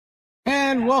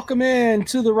And welcome in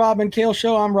to the Rob and Kale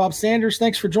Show. I'm Rob Sanders.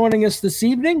 Thanks for joining us this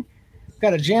evening.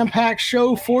 Got a jam-packed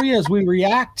show for you as we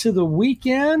react to the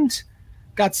weekend.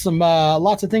 Got some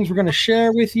lots of things we're going to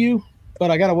share with you,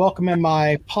 but I got to welcome in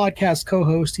my podcast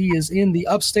co-host. He is in the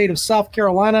upstate of South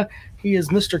Carolina. He is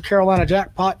Mr. Carolina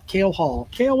Jackpot, Cale Hall.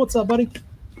 Cale, what's up, buddy?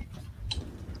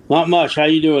 Not much. How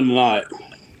you doing tonight?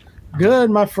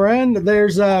 Good, my friend.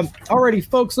 There's already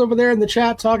folks over there in the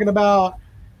chat talking about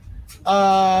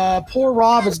poor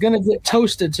Rob is going to get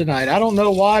toasted tonight. I don't know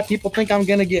why people think I'm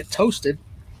going to get toasted,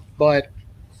 but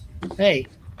hey,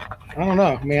 I don't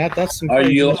know. I mean, that's some are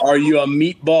you a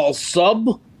meatball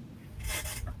sub?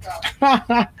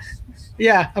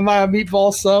 Yeah, am I a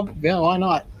meatball sub? Yeah, why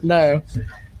not? No.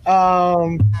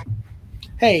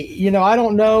 Hey, I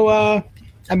don't know.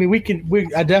 I mean,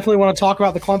 I definitely want to talk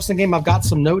about the Clemson game. I've got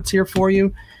some notes here for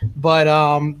you, but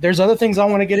there's other things I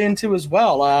want to get into as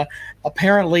well.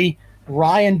 Apparently,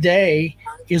 Ryan Day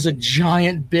is a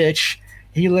giant bitch.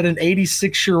 He let an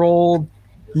 86-year-old,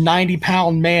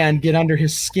 90-pound man get under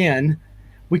his skin.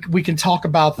 We can talk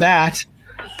about that.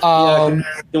 Can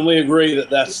we agree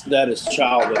that is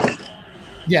childish?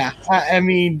 Yeah, I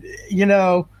mean,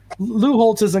 Lou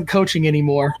Holtz isn't coaching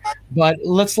anymore, but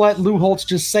let's let Lou Holtz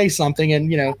just say something.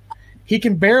 And, he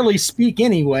can barely speak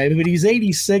anyway, but he's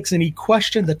 86 and he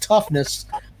questioned the toughness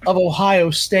of Ohio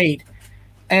State.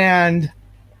 And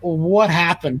what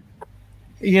happened?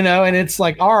 And it's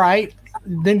like, all right,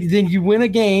 then you win a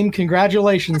game.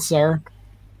 Congratulations, sir.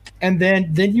 And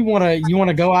then you want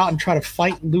to go out and try to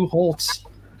fight Lou Holtz.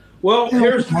 Well,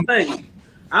 here's the thing.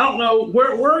 I don't know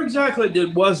where exactly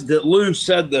that Lou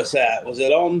said this at. Was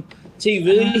it on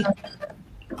TV?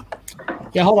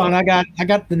 Yeah, hold on. I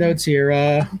got the notes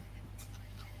here.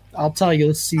 I'll tell you.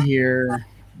 Let's see here.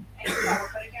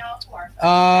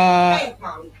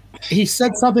 He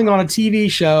said something on a TV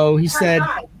show. He said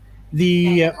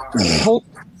the whole.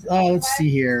 Let's see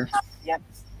here.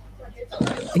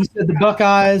 He said the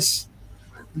Buckeyes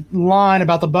line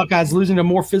about the Buckeyes losing to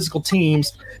more physical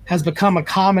teams has become a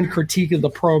common critique of the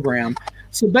program.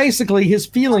 So basically his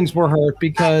feelings were hurt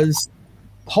because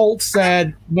Holt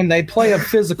said when they play a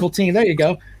physical team, there you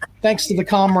go, thanks to the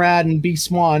comrade and B.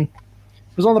 Swan. It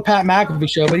was on the Pat McAfee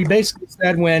show, but he basically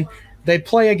said when they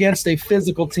play against a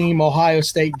physical team, Ohio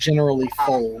State generally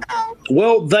fold.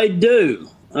 Well, they do.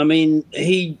 I mean,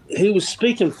 he was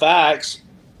speaking facts,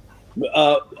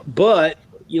 but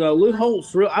Lou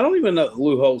Holtz. I don't even know if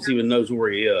Lou Holtz even knows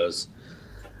where he is,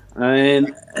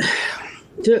 and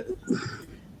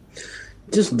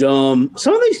just dumb.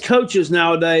 Some of these coaches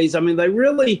nowadays, I mean, they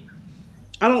really,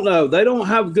 I don't know, they don't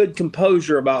have good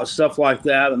composure about stuff like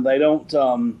that, and they don't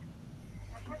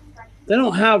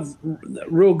have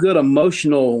real good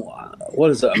emotional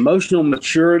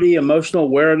maturity, emotional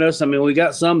awareness. I mean, we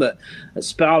got some that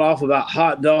spout off about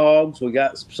hot dogs. We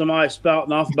got somebody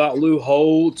spouting off about Lou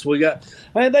Holtz. It's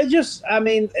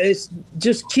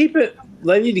just keep it.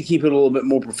 They need to keep it a little bit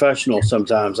more professional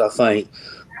sometimes, I think.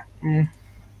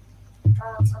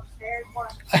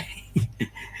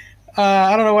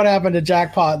 I don't know what happened to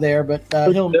Jackpot there, but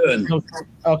he'll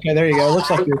okay, there you go. Looks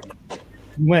like you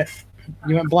went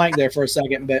blank there for a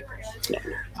second, but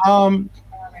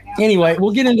anyway,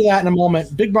 we'll get into that in a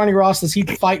moment. Big Barney Ross says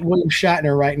he'd fight William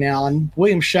Shatner right now, and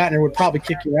William Shatner would probably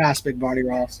kick your ass, Big Barney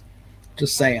Ross.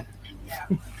 Just saying.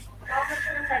 The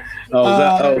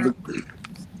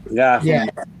guy from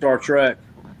Star Trek.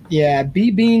 Yeah,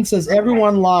 B. Bean says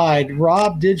everyone lied.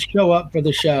 Rob did show up for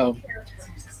the show.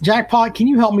 Jackpot, can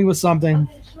you help me with something?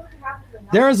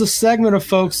 There is a segment of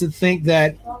folks that think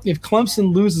that if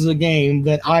Clemson loses a game,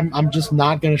 that I'm just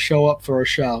not going to show up for a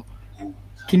show.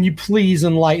 Can you please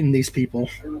enlighten these people?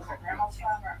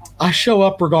 I show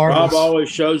up regardless. Rob always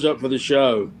shows up for the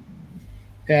show.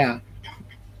 Yeah,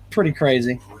 pretty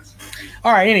crazy.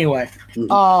 All right, anyway.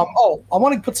 I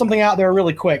want to put something out there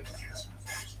really quick.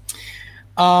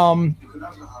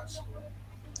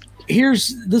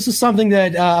 This is something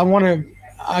that I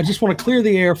just want to clear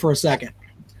the air for a second.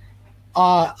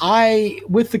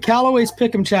 With the Callaway's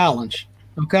Pick'em Challenge,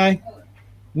 okay,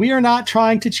 we are not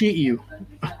trying to cheat you.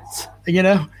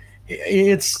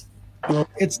 It's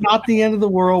not the end of the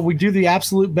world. We do the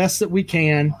absolute best that we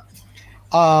can.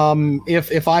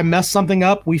 If I mess something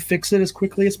up, we fix it as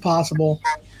quickly as possible.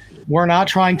 We're not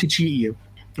trying to cheat you.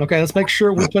 Okay, let's make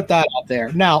sure we put that out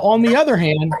there. Now, on the other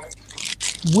hand,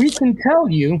 we can tell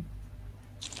you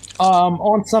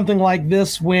on something like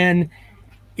this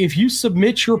if you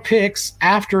submit your picks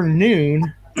after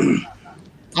noon,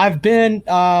 I've been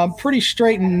pretty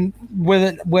straight with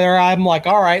it where I'm like,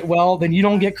 all right, well, then you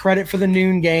don't get credit for the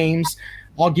noon games.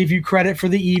 I'll give you credit for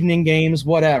the evening games,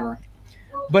 whatever.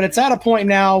 But it's at a point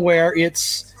now where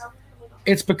it's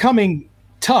becoming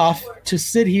tough to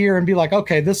sit here and be like,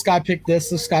 okay, this guy picked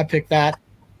this guy picked that.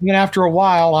 And then after a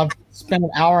while, I've spent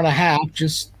an hour and a half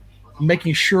just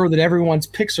making sure that everyone's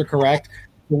picks are correct,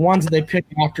 the ones that they pick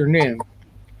afternoon.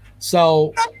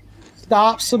 So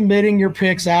stop submitting your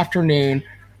picks afternoon.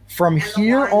 From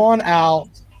here on out,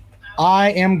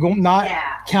 I am not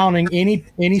counting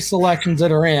any selections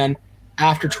that are in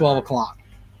after 12 o'clock.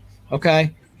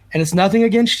 Okay? And it's nothing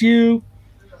against you.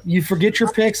 You forget your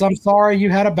picks. I'm sorry. You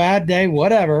had a bad day,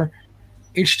 whatever.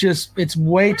 It's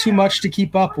way too much to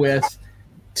keep up with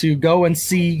to go and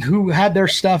see who had their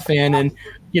stuff in and,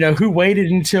 who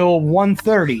waited until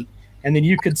 1:30 and then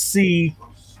you could see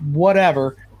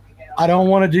whatever. I don't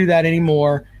want to do that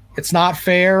anymore. It's not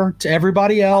fair to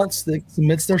everybody else that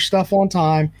submits their stuff on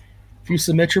time. If you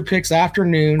submit your picks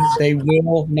afternoon, they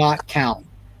will not count.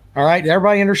 All right?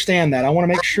 Everybody understand that. I want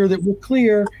to make sure that we're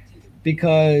clear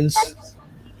because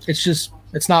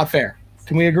it's not fair.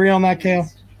 Can we agree on that, Cale?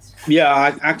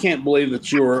 Yeah, I can't believe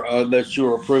that you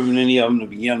were approving any of them to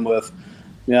begin with.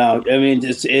 Yeah, I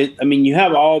mean, you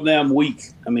have all damn week.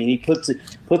 I mean, he puts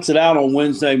it out on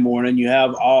Wednesday morning. You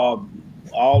have all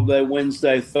day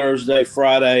Wednesday, Thursday,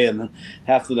 Friday, and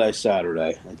half the day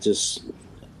Saturday. It just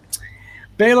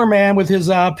Baylor man with his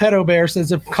pedo bear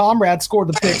says if Comrade scored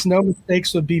the picks, no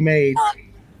mistakes would be made.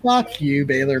 Fuck you,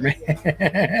 Baylor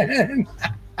man.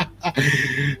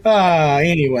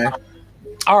 Anyway.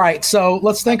 All right, so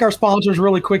let's thank our sponsors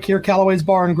really quick here. Callaway's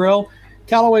Bar and Grill.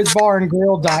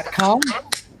 Callaway'sBarandGrill.com.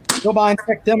 Go by and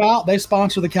check them out. They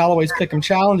sponsor the Callaway's Pick'em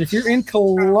Challenge. If you're in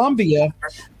Columbia,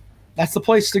 that's the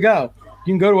place to go.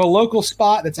 You can go to a local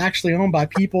spot that's actually owned by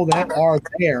people that are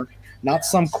there, not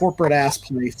some corporate-ass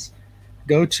place.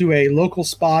 Go to a local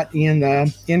spot in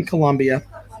Columbia.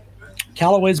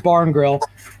 Callaway's Bar and Grill,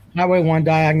 Highway 1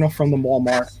 diagonal from the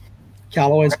Walmart.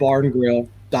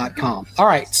 Callaway'sBarandGrill.com. All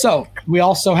right, so we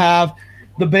also have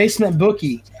the Basement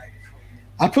Bookie.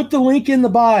 I put the link in the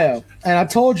bio, and I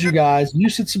told you guys you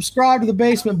should subscribe to the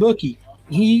Basement Bookie.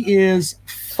 He is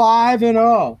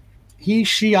 5-0. He,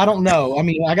 she, I don't know. I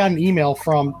mean, I got an email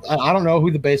from, I don't know who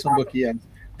the Basement Bookie is,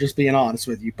 just being honest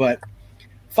with you, but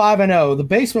 5-0. The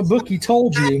Basement Bookie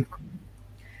told you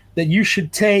that you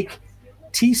should take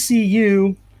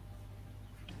TCU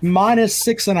minus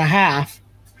 6.5,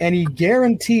 and he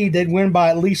guaranteed they'd win by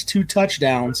at least 2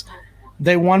 touchdowns.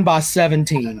 They won by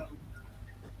 17.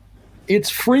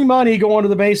 It's free money going to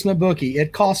the Basement Bookie.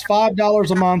 It costs $5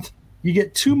 a month. You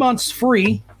get 2 months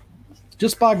free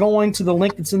just by going to the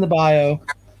link that's in the bio.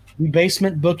 The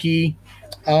Basement Bookie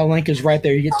link is right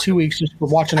there. You get 2 weeks just for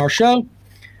watching our show.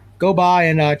 Go by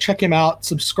and check him out.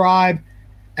 Subscribe.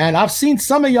 And I've seen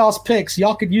some of y'all's picks.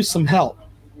 Y'all could use some help.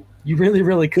 You really,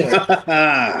 really could.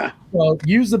 So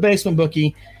use the Basement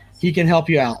Bookie. He can help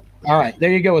you out. All right,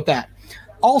 there you go with that.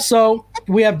 Also,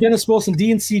 we have Dennis Wilson,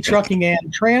 DNC Trucking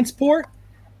and Transport.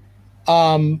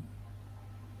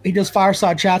 He does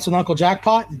fireside chats with Uncle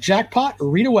Jackpot. Jackpot,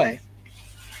 read away.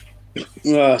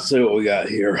 Let's see what we got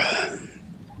here.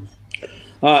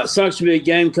 It sucks to be a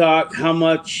Gamecock. How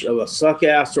much of a suck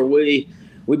ass are we?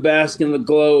 We bask in the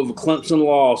glow of a Clemson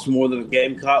loss more than a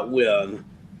Gamecock win.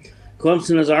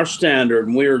 Clemson is our standard,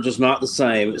 and we are just not the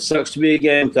same. It sucks to be a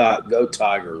Gamecock. Go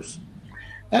Tigers.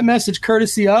 That message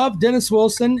courtesy of Dennis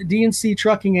Wilson, DNC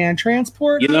Trucking and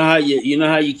Transport. You know how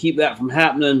you keep that from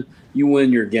happening? You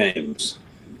win your games.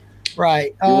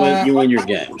 Right. You win your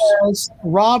games.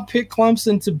 Rob picked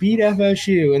Clemson to beat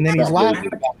FSU, and then he's laughing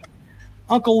about it.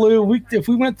 Uncle Lou, if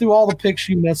we went through all the picks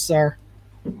you missed, sir,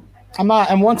 I'm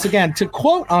not. And once again, to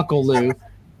quote Uncle Lou,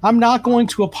 I'm not going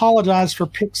to apologize for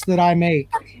picks that I make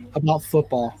about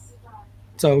football.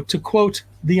 So to quote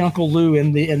the Uncle Lou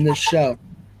in this show,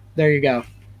 there you go.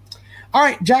 All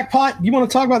right, Jackpot, you want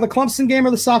to talk about the Clemson game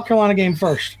or the South Carolina game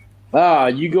first?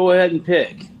 You go ahead and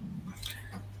pick.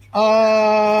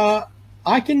 I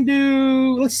can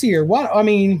do. Let's see here.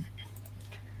 Let's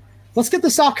get the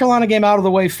South Carolina game out of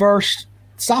the way first.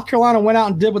 South Carolina went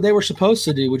out and did what they were supposed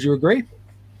to do. Would you agree?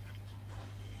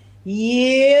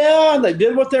 Yeah, they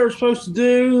did what they were supposed to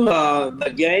do. The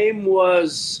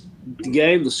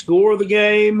score of the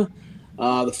game,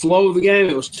 the flow of the game,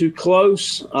 it was too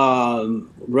close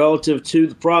relative to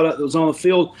the product that was on the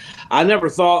field. I never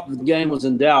thought the game was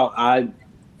in doubt. I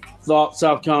thought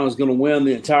South Carolina was going to win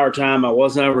the entire time. I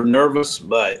wasn't ever nervous,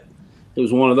 but it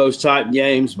was one of those type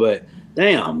games. But,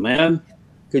 damn, man,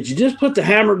 could you just put the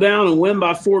hammer down and win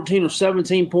by 14 or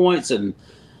 17 points and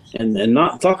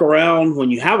not fuck around when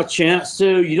you have a chance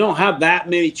to? You don't have that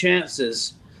many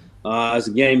chances as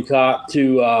a Gamecock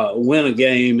to win a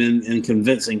game in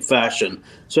convincing fashion,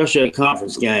 especially a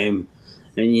conference game.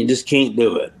 and you just can't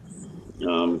do it.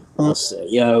 I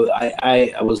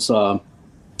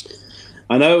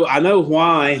know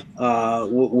why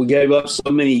we gave up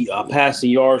so many passing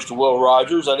yards to Will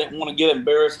Rogers. I didn't want to get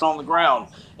embarrassed on the ground,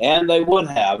 and they would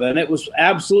have. And it was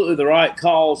absolutely the right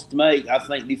calls to make, I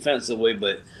think, defensively.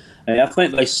 But I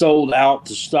think they sold out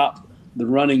to stop the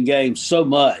running game so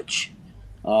much.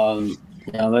 They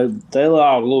allowed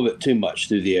a little bit too much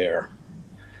through the air.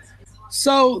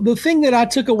 So the thing that I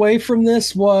took away from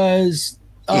this was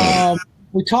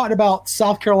we talked about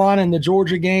South Carolina in the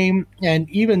Georgia game, and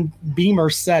even Beamer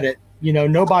said it.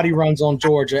 Nobody runs on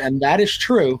Georgia, and that is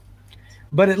true.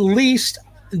 But at least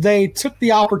they took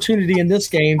the opportunity in this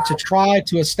game to try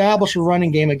to establish a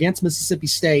running game against Mississippi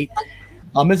State.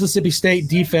 Mississippi State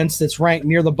defense that's ranked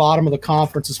near the bottom of the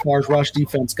conference as far as rush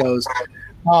defense goes.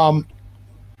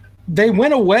 They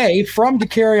went away from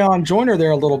DeCarrion Joyner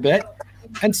there a little bit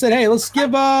and said, hey, let's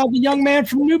give the young man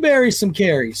from Newberry some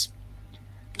carries.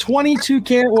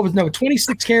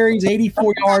 26 carries,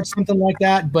 84 yards, something like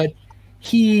that. But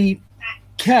he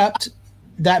kept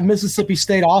that Mississippi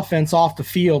State offense off the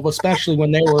field, especially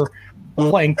when they were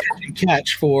playing catch and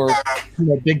catch for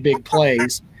big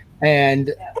plays.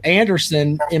 And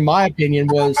Anderson, in my opinion,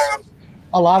 there was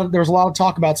a lot of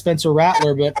talk about Spencer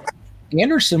Rattler, but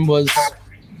Anderson was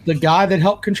the guy that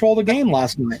helped control the game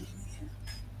last night.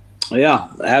 Yeah,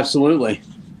 absolutely.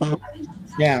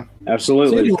 Yeah,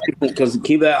 absolutely. Because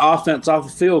keep that offense off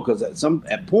the field, because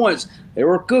at points they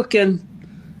were cooking.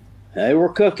 They were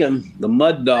cooking the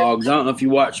Mud Dogs. I don't know if you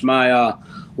watched my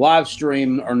live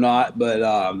stream or not, but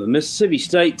the Mississippi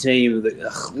State team,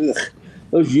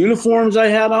 those uniforms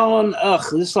they had on,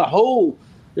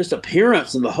 just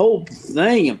appearance and the whole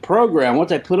thing and program, what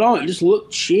they put on, it just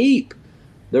looked cheap.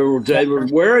 They were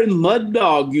wearing Mud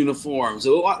Dog uniforms. It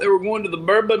looked like they were going to the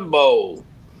Bourbon Bowl.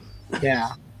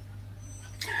 Yeah.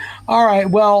 All right.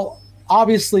 Well,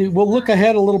 obviously, we'll look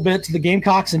ahead a little bit to the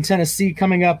Gamecocks in Tennessee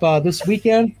coming up this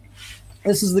weekend.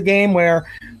 This is the game where,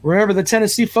 remember, the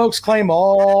Tennessee folks claim,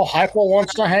 Heupel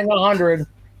wants to hang 100.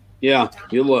 Yeah,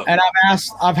 you look. And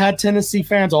I've had Tennessee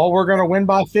fans, we're going to win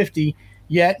by 50.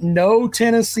 Yet no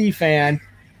Tennessee fan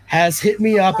has hit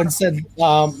me up and said,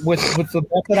 with the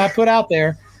bet that I put out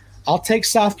there, I'll take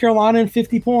South Carolina in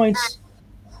 50 points.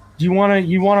 Do you want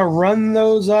to run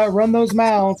those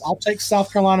mouths? I'll take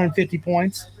South Carolina in 50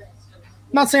 points.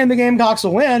 I'm not saying the Gamecocks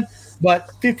will win,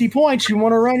 but 50 points, you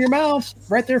want to run your mouths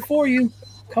right there for you.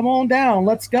 Come on down,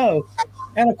 let's go.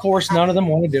 And of course, none of them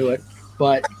want to do it,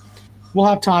 but we'll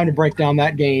have time to break down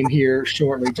that game here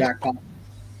shortly, Jackpot.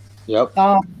 Yep.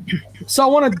 So I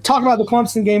want to talk about the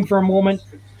Clemson game for a moment.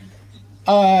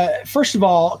 First of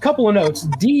all, a couple of notes.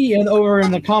 D and over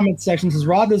in the comment section says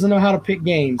Rod doesn't know how to pick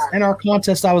games. In our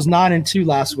contest, I was 9-2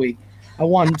 last week. I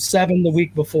won 7 the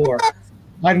week before.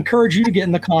 I'd encourage you to get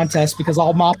in the contest because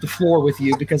I'll mop the floor with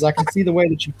you because I can see the way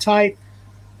that you type,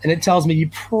 and it tells me you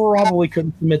probably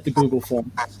couldn't submit the Google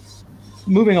form.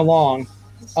 Moving along.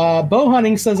 Bow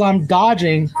Hunting says I'm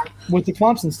dodging with the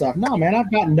Clemson stuff. No, man,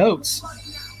 I've got notes.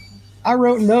 I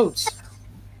wrote notes.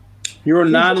 You were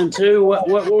 9-2. What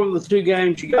were the 2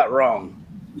 games you got wrong?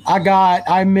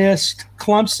 I missed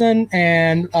Clemson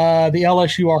and the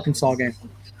LSU Arkansas game.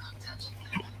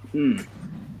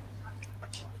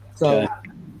 So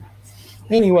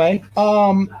anyway,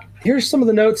 here's some of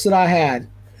the notes that I had.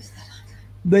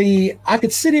 I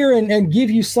could sit here and give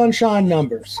you sunshine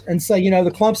numbers and say, the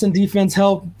Clemson defense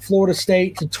held Florida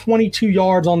State to 22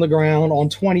 yards on the ground on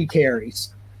 20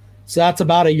 carries. So that's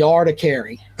about a yard a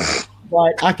carry.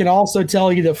 But I can also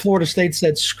tell you that Florida State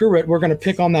said, screw it, we're going to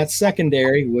pick on that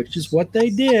secondary, which is what they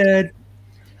did.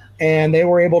 And they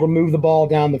were able to move the ball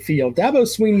down the field. Dabo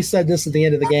Swinney said this at the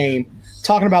end of the game,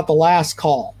 talking about the last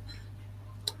call.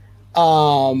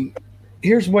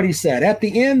 Here's what he said. At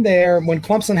the end there, when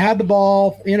Clemson had the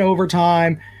ball in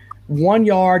overtime, 1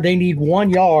 yard, they need 1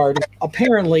 yard.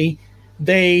 Apparently,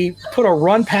 they put a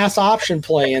run-pass option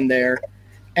play in there,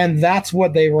 and that's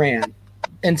what they ran.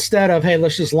 Instead of, hey,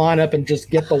 let's just line up and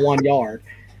just get the 1 yard.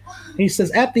 He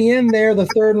says, at the end there, the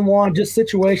 3rd and 1, just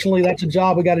situationally, that's a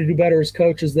job we got to do better as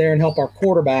coaches there and help our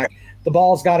quarterback. The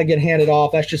ball's got to get handed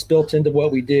off. That's just built into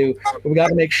what we do. But we got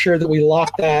to make sure that we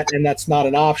lock that, and that's not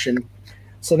an option.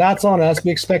 So that's on us. We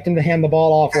expect him to hand the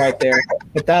ball off right there.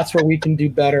 But that's where we can do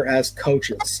better as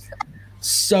coaches.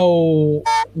 So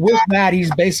with that,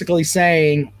 he's basically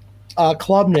saying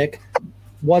Klubnik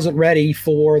wasn't ready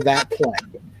for that play.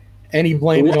 And he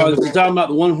blamed it on. Are you talking about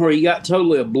the one where he got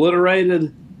totally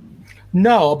obliterated?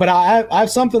 No, but I have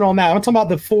something on that. I'm talking about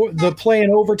the play in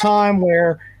overtime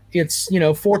where it's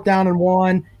 4th down and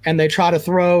 1, and they try to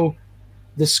throw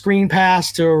the screen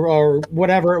pass to or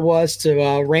whatever it was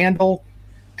to Randall,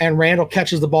 and Randall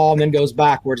catches the ball and then goes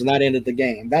backwards, and that ended the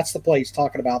game. That's the play he's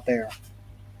talking about there.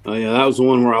 Oh, yeah, that was the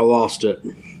one where I lost it.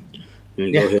 Yeah,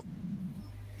 go ahead.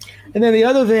 And then the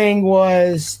other thing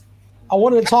was I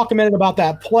wanted to talk a minute about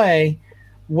that play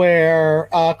where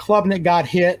Klubnik got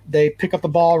hit. They pick up the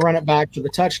ball, run it back for the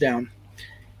touchdown.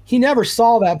 He never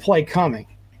saw that play coming.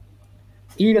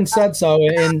 He even said so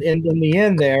in the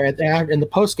end there in the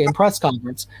post-game press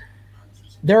conference.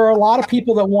 There are a lot of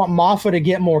people that want Maffa to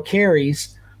get more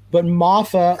carries, but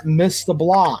Maffa missed the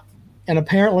block. And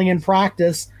apparently in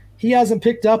practice, he hasn't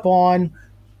picked up on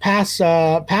pass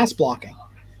blocking,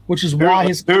 which is why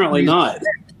his – apparently not.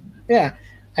 Yeah,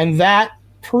 and that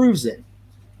proves it.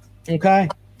 Okay?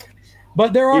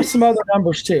 But there are some other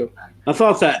numbers too. I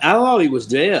thought he was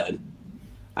dead.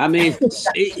 I mean,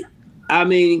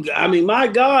 my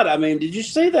God! I mean, did you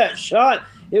see that shot?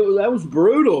 That was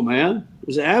brutal, man. It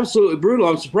was absolutely brutal.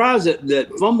 I'm surprised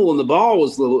that fumbling the ball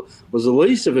was the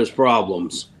least of his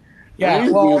problems. Yeah,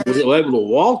 he was able to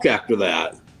walk after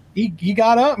that. He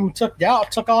got up and took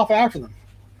off after them.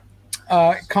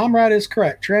 Comrade is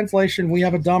correct. Translation: we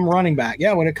have a dumb running back.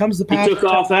 Yeah, when it comes to pass, he took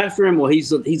off after him. Well,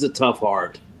 he's a tough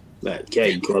heart. That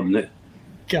Cade Klubnik.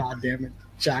 God damn it.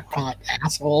 Jackpot,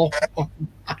 asshole. All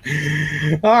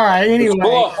right,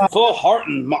 anyway. Full heart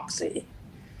and moxie.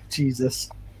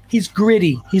 Jesus. He's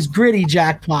gritty.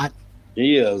 Jackpot.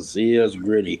 He is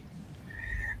gritty.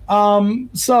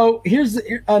 So here's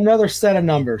another set of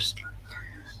numbers.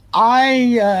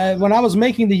 When I was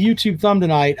making the YouTube thumb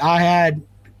tonight, I had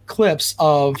clips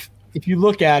of, if you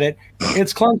look at it,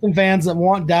 it's Clemson fans that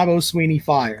want Dabo Swinney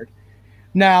fired.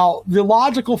 Now, the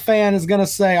logical fan is going to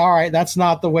say, all right, that's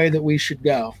not the way that we should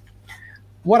go.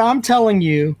 What I'm telling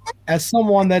you, as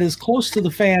someone that is close to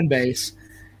the fan base,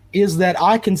 is that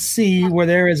I can see where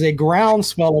there is a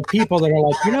groundswell of people that are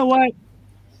like, you know what?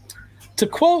 To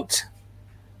quote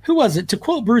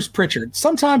Bruce Pritchard,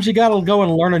 sometimes you got to go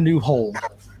and learn a new hole.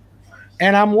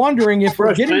 And I'm wondering if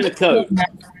we're getting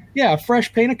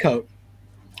fresh paint of coat.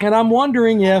 And I'm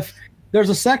wondering if there's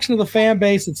a section of the fan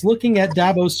base that's looking at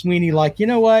Dabo Swinney like, you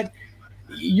know what?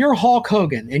 You're Hulk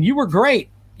Hogan, and you were great.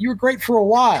 You were great for a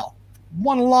while.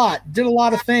 Won a lot, did a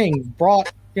lot of things,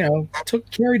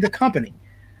 carried the company.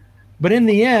 But in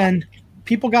the end,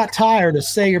 people got tired of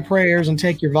say your prayers and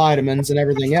take your vitamins and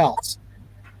everything else.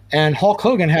 And Hulk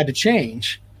Hogan had to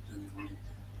change.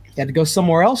 He had to go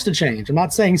somewhere else to change. I'm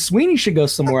not saying Swinney should go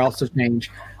somewhere else to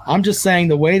change. I'm just saying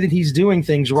the way that he's doing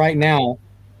things right now,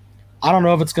 I don't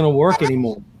know if it's going to work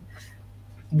anymore.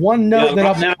 One note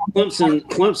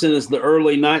Clemson is the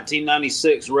early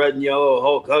 1996 red and yellow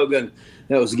Hulk Hogan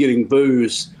that was getting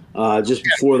booze just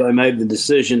before they made the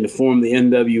decision to form the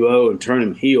NWO and turn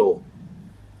him heel.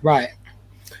 Right.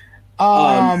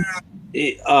 I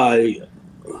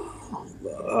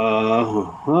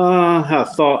have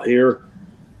a thought here,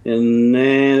 and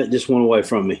then it just went away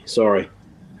from me. Sorry.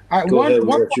 All right. Go ahead with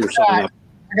what you were saying.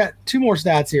 I got two more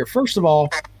stats here. First of all,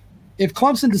 if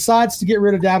Clemson decides to get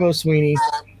rid of Dabo Swinney,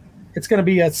 it's going to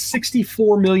be a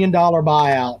 $64 million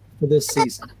buyout for this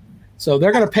season. So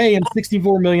they're going to pay him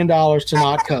 $64 million to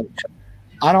not coach.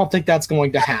 I don't think that's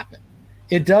going to happen.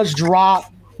 It does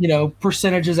drop,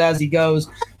 percentages as he goes,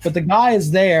 but the guy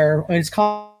is there, and his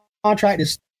contract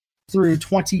is through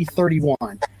 2031.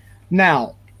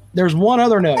 Now, there's one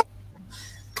other note.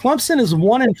 Clemson is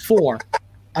 1-4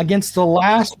 against the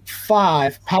last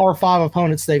 5 Power 5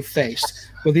 opponents they've faced,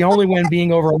 with the only win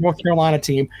being over a North Carolina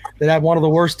team that had one of the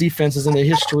worst defenses in the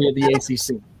history of the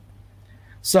ACC.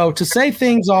 So to say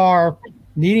things are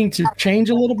needing to change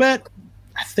a little bit,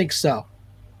 I think so.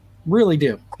 Really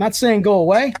do. Not saying go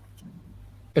away,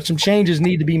 but some changes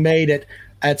need to be made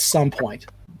at some point.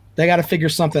 They got to figure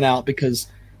something out because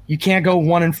you can't go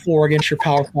 1-4 against your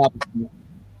Power 5.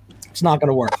 It's not going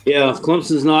to work. Yeah,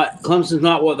 Clemson's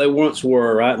not what they once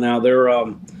were right now. They're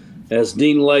as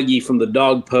Dean Legge from the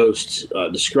Dog Post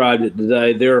described it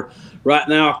today. They're right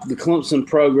now the Clemson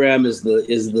program is the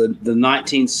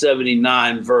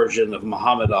 1979 version of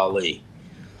Muhammad Ali.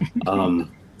 It's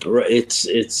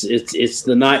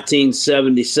the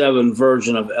 1977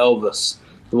 version of Elvis,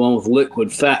 the one with liquid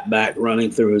fatback running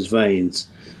through his veins.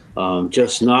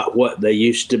 Just not what they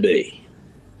used to be.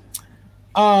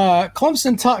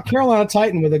 Carolina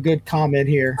Titan with a good comment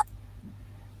here.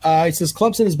 He says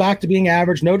Clemson is back to being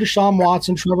average. No Deshaun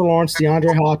Watson, Trevor Lawrence,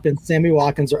 DeAndre Hopkins, Sammy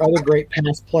Watkins, or other great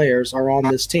past players are on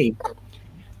this team.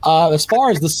 As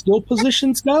far as the skill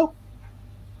positions go,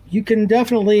 you can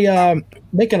definitely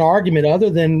make an argument other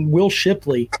than Will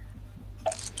Shipley.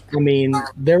 I mean,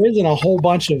 there isn't a whole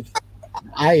bunch of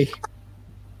 – I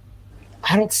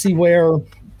don't see where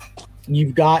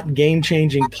you've got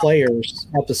game-changing players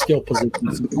at the skill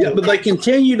positions. Yeah, but they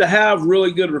continue to have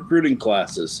really good recruiting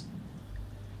classes.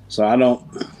 So I don't.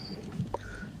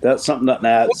 That's something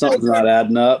something's not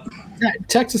adding up.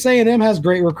 Texas A&M has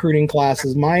great recruiting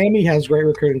classes. Miami has great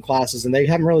recruiting classes, and they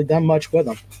haven't really done much with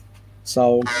them.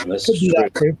 So That's could do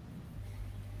that too.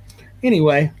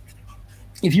 Anyway,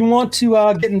 if you want to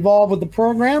get involved with the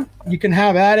program, you can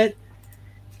have at it.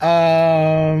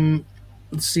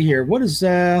 Let's see here. What is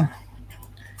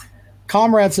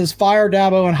Comrade says fire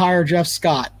Dabo and hire Jeff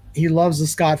Scott. He loves the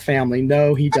Scott family.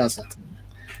 No, he doesn't.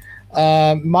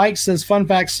 Mike says, fun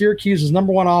fact, Syracuse is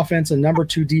number 1 offense and number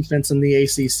 2 defense in the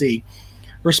ACC.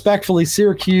 Respectfully,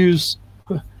 Syracuse,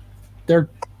 their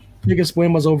biggest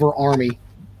win was over Army.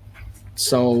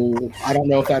 So I don't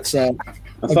know if that's I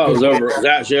thought it was over. It was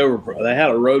actually over. They had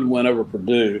a road win over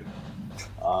Purdue.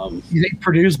 You think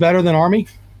Purdue's better than Army?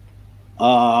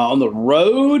 On the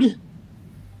road?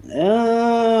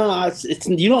 It's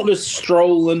you don't just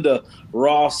stroll into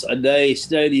Ross-A-Day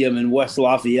Stadium in West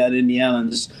Lafayette, Indiana,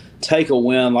 and just take a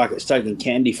win like it's taking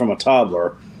candy from a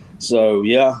toddler. So,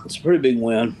 yeah, it's a pretty big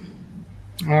win.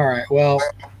 All right. Well,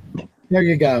 there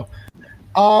you go.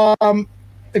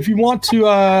 If you want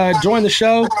to join the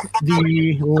show,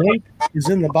 the link is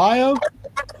in the bio.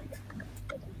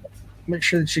 Make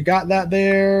sure that you got that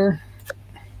there.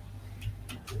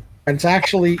 And it's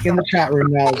actually in the chat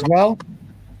room now as well.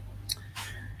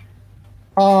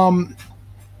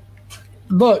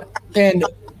 Look, and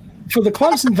for the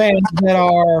Clemson fans that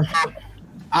are,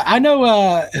 I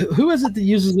know who is it that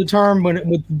uses the term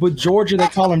with Georgia? They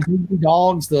call them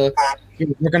dogs. They're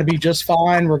going to be just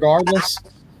fine regardless.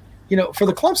 For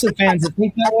the Clemson fans that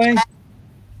think that way,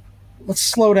 let's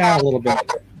slow down a little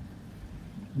bit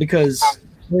because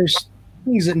there's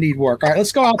things that need work. All right,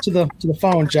 let's go out to the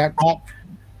phone, Jackpot.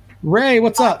 Ray,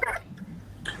 what's up?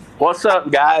 What's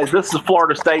up, guys? This is a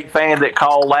Florida State fan that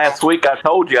called last week. I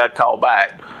told you I'd call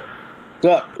back. What's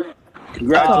up?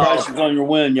 Congratulations on your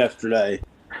win yesterday.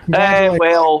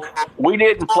 Well, we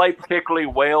didn't play particularly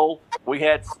well. We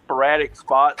had sporadic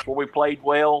spots where we played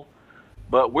well,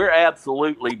 but we're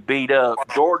absolutely beat up.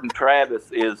 Jordan Travis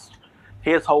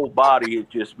his whole body is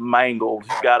just mangled.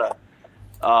 He's got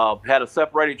had a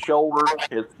separated shoulder,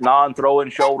 his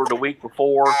non-throwing shoulder the week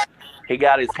before. He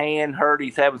got his hand hurt.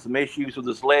 He's having some issues with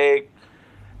his leg.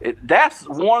 That's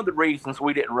one of the reasons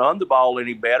we didn't run the ball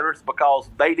any better. It's because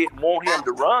they didn't want him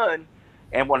to run.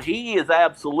 And when he is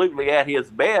absolutely at his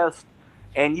best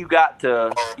and you got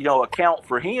to, account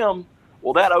for him,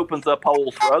 well, that opens up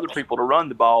holes for other people to run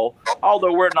the ball,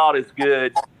 although we're not as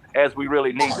good as we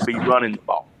really need to be running the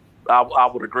ball. I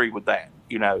would agree with that,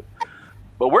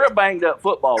 But we're a banged-up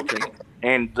football team.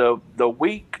 And the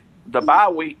bye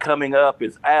week coming up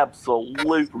is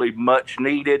absolutely much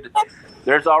needed.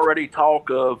 There's already talk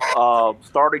of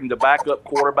starting the backup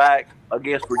quarterback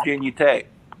against Virginia Tech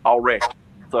already.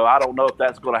 So I don't know if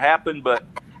that's going to happen, but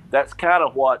that's kind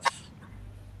of what's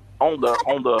on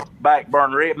the back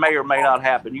burner. It may or may not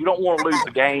happen. You don't want to lose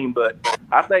the game, but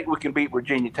I think we can beat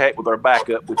Virginia Tech with our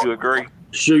backup. Would you agree?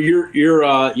 So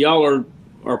y'all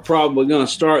are probably going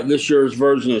to start this year's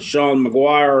version of Sean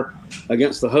McGuire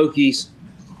against the Hokies.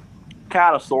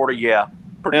 Kind of, sort of, yeah.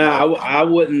 I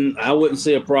wouldn't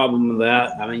see a problem with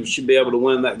that. I mean, you should be able to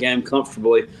win that game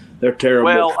comfortably. They're terrible.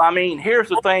 Well, I mean, here's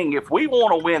the thing. If we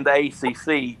want to win the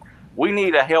ACC, we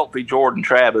need a healthy Jordan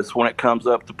Travis when it comes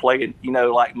up to playing,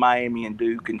 like Miami and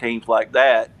Duke and teams like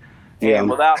that. Yeah. And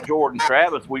without Jordan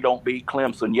Travis, we don't beat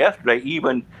Clemson yesterday,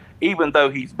 even though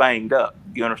he's banged up.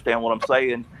 You understand what I'm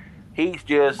saying? He's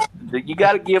just – you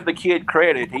got to give the kid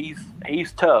credit. He's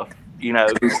tough. And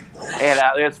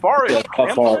as far as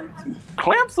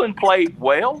Clemson played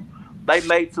well. They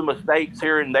made some mistakes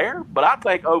here and there, but I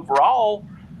think overall,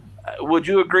 would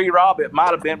you agree, Rob, it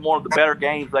might have been one of the better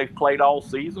games they've played all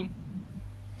season?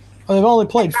 Well, they've only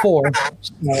played 4.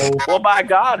 So. Well, by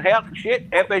God,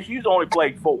 FSU's only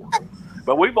played 4,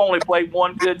 but we've only played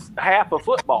one good half of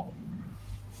football.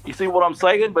 You see what I'm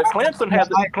saying? But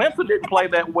Clemson didn't play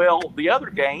that well the other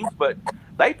games, but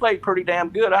they played pretty damn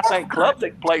good. I think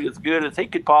Klubnik played as good as he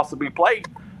could possibly play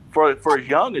for as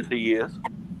young as he is.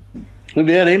 He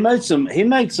did. He made some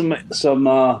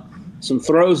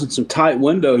throws in some tight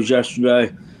windows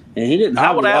yesterday, and he didn't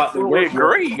have a lot. I would absolutely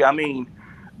agree. I mean,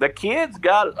 the kid's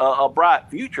got a bright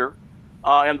future,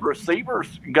 and the receivers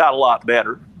got a lot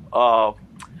better. But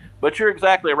you're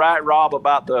exactly right, Rob,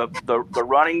 about the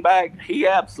running back. He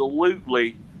was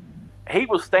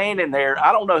standing there.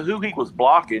 I don't know who he was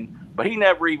blocking, but he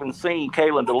never even seen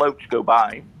Kalen DeLoach go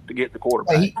by him to get the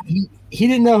quarterback. He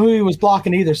didn't know who he was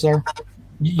blocking either, sir.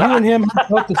 You and him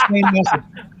both the same message.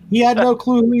 He had no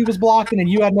clue who he was blocking, and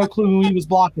you had no clue who he was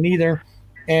blocking either.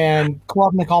 And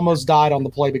Klubnik almost died on the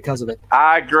play because of it.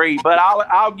 I agree, but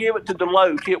I'll give it to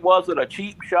Deloach. It wasn't a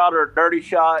cheap shot or a dirty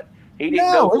shot. He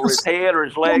didn't go for his head or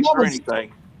his legs or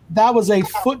anything. That was a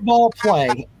football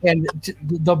play, and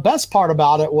the best part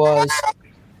about it was,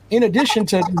 in addition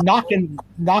to knocking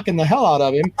the hell out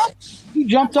of him, he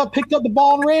jumped up, picked up the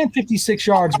ball, and ran 56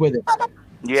 yards with it.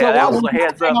 Yeah, so that was a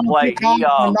heads-up play. He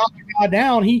knocked the guy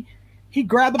down. He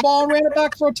grabbed the ball and ran it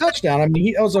back for a touchdown. I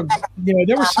mean, it was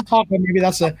there was some talk of maybe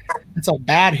that's a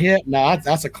bad hit. No,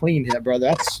 that's a clean hit,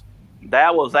 brother.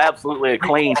 That was absolutely a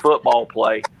clean football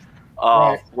play.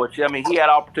 Right. Which, I mean, he had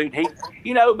opportunity.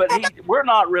 But we're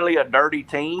not really a dirty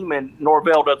team, and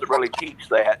Norvell doesn't really teach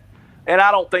that. And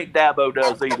I don't think Dabo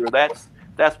does either. That's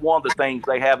one of the things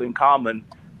they have in common.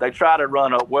 They try to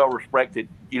run a well-respected,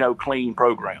 clean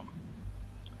program.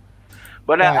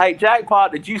 But now, hey,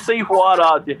 Jackpot, did you see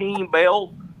what Jaheim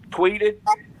Bell tweeted?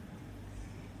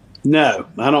 No,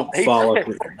 I don't follow it.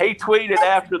 He tweeted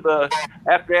after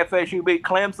FSU beat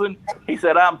Clemson. He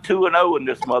said, "I'm 2-0 in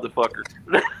this motherfucker."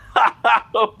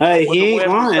 Hey, he ain't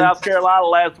lying. South Carolina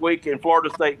last week and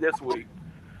Florida State this week.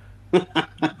 Yeah,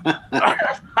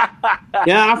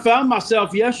 I found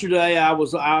myself yesterday. I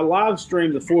live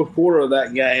streamed the fourth quarter of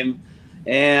that game,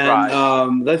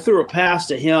 and they threw a pass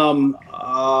to him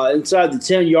inside the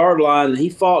 10-yard line, and he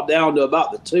fought down to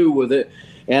about the 2 with it.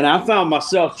 And I found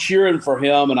myself cheering for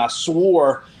him, and I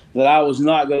swore that I was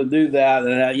not going to do that.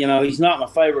 And he's not my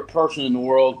favorite person in the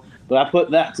world, but I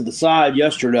put that to the side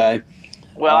yesterday.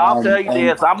 Well, I'll tell you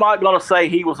this. I'm not going to say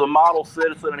he was a model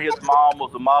citizen and his mom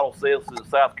was a model citizen in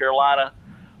South Carolina,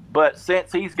 but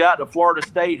since he's got to Florida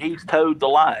State, he's towed the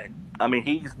line. I mean,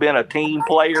 he's been a team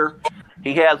player.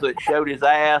 He hasn't showed his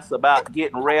ass about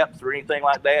getting reps or anything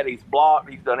like that. He's blocked.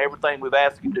 He's done everything we've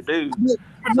asked him to do.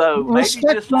 So maybe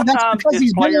just sometimes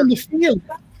he's been on the field.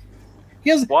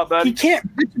 He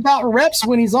can't bitch about reps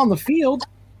when he's on the field.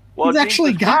 Well, he's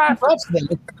actually got reps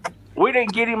there. We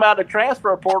didn't get him out of the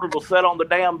transfer portal to sit on the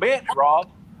damn bench, Rob.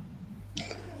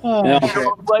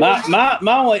 My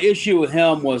only issue with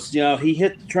him was, he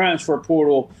hit the transfer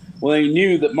portal when he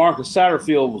knew that Marcus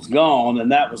Satterfield was gone,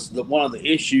 and that was one of the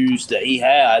issues that he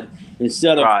had.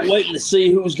 Instead of waiting to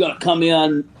see who was going to come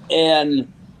in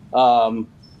and run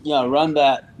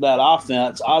that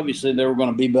offense, obviously they were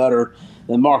going to be better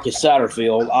than Marcus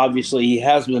Satterfield. Obviously, he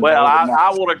has been. Well,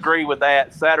 I would agree with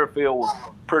that. Satterfield was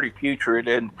pretty putrid,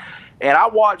 and I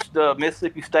watched the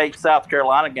Mississippi State South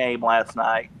Carolina game last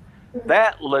night.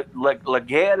 That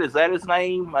Leggett, is that his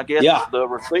name? I guess the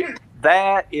receiver.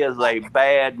 That is a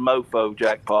bad mofo,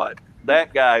 Jackpot.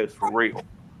 That guy is for real.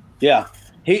 Yeah,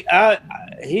 I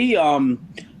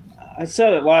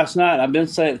said it last night. I've been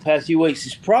saying it the past few weeks.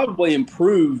 He's probably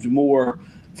improved more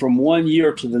from one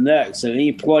year to the next than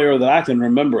any player that I can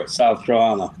remember at South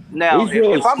Carolina. Now,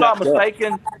 if I'm not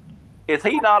mistaken, is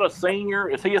he not a senior?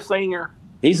 Is he a senior?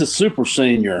 He's a super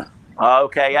senior.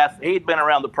 Okay, he'd been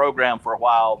around the program for a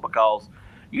while because,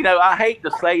 I hate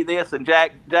to say this, and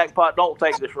Jackpot, don't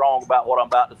take this wrong about what I'm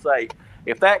about to say.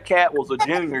 If that cat was a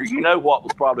junior, what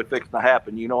was probably fixing to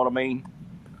happen. You know what I mean?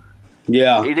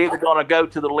 Yeah. He's either going to go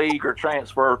to the league or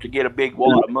transfer to get a big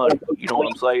wad of money. You know what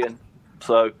I'm saying?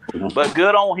 So, but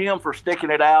good on him for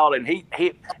sticking it out. And he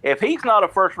if he's not a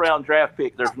first-round draft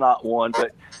pick, there's not one.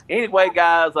 But anyway,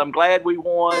 guys, I'm glad we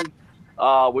won.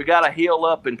 We got to heal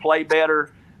up and play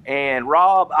better. And,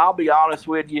 Rob, I'll be honest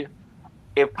with you.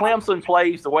 If Clemson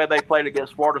plays the way they played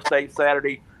against Florida State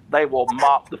Saturday, they will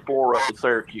mop the floor up at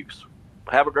Syracuse.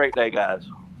 Have a great day, guys.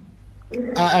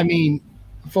 I mean,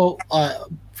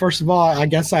 first of all, I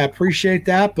guess I appreciate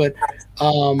that, but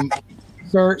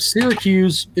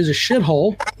Syracuse is a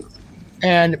shithole.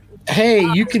 And, hey,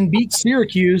 you can beat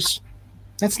Syracuse.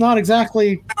 That's not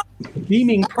exactly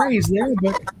beaming praise there,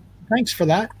 but thanks for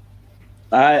that.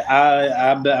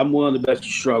 I'm willing to bet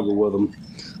you struggle with them.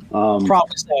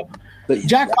 Probably so. But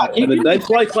Jackpot, they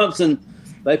play Clemson.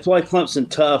 They play Clemson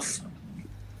tough.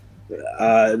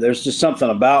 There's just something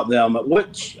about them.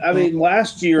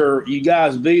 Last year you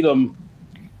guys beat them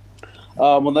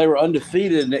when they were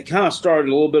undefeated, and it kind of started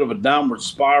a little bit of a downward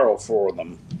spiral for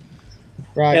them.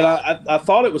 Right. And I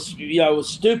thought it was, it was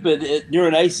stupid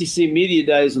during ACC media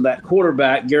days when that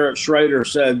quarterback Garrett Schrader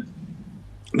said,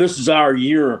 "This is our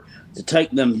year to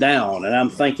take them down." And I'm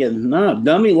thinking, no,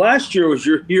 dummy, last year was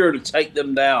your year to take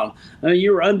them down. I mean,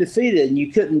 you were undefeated and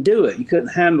you couldn't do it. You couldn't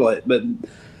handle it. But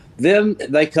then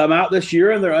they come out this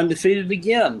year and they're undefeated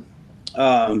again.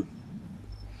 I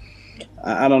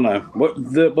don't know.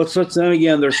 What's them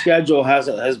again? Their schedule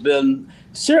has been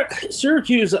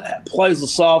Syracuse plays a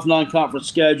soft non-conference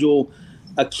schedule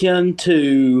akin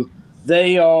to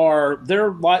they're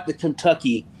like the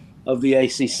Kentucky of the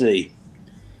ACC,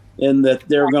 in that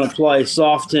they're going to play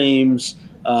soft teams,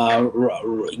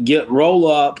 roll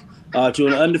up to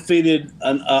an undefeated,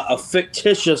 a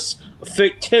fictitious.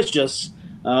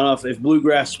 I don't know if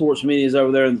Bluegrass Sports Media is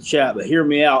over there in the chat, but hear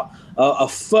me out. A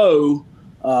faux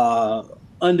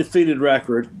undefeated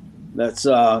record that's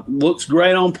looks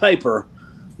great on paper,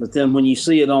 but then when you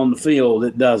see it on the field,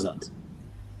 it doesn't.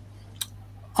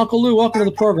 Uncle Lou, welcome to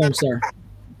the program, sir.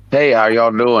 Hey, how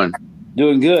y'all doing?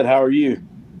 Doing good. How are you?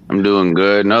 I'm doing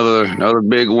good. Another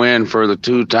big win for the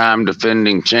two-time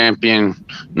defending champion,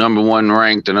 number 1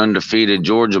 ranked and undefeated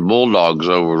Georgia Bulldogs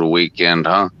over the weekend,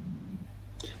 huh?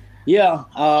 Yeah.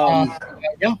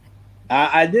 Yeah.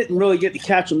 I didn't really get to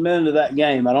catch a minute of that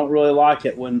game. I don't really like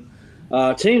it when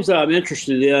teams that I'm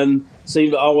interested in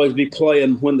seem to always be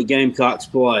playing when the Gamecocks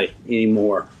play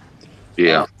anymore.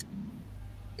 Yeah.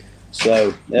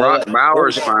 So Brock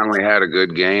Bowers finally had a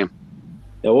good game.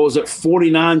 What was it,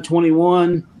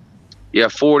 49-21? Yeah,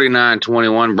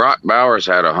 49-21. Brock Bowers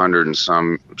had 100 and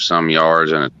some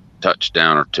yards and a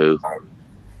touchdown or 2.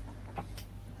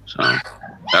 So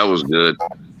that was good.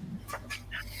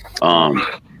 Are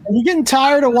you getting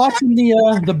tired of watching the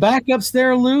backups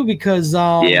there, Lou? Because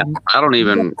I don't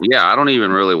even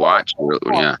really watch.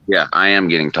 Yeah, I am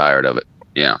getting tired of it.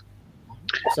 Yeah.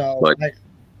 So, but,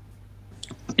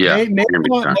 maybe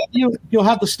you'll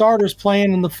have the starters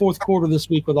playing in the fourth quarter this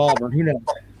week with Auburn. Who knows?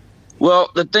 Well,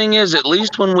 the thing is, at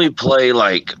least when we play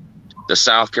like the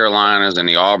South Carolinas and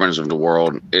the Auburns of the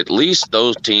world, at least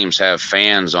those teams have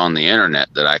fans on the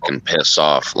internet that I can piss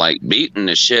off. Like, beating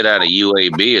the shit out of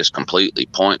UAB is completely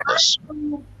pointless.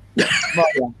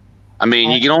 I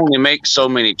mean, you can only make so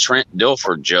many Trent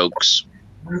Dilfer jokes.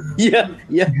 Yeah.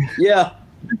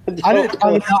 I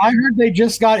heard they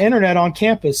just got internet on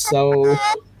campus, so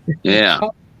yeah.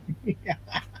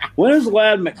 When is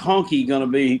Lad McHonkey going to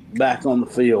be back on the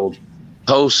field?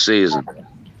 Postseason.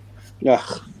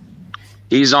 Ugh.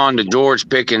 He's on the George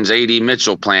Pickens, A.D.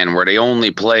 Mitchell plan where they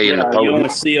only play in the postseason. You only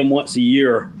see him once a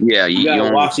year. Yeah, you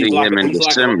only see him in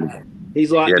December.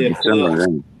 He's like December.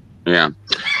 Yeah.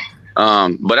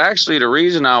 But actually, the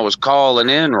reason I was calling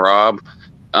in, Rob,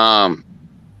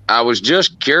 I was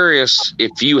just curious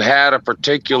if you had a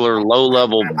particular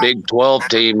low-level Big 12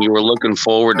 team you were looking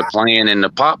forward to playing in the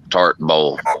Pop-Tart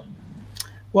Bowl.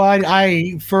 Well,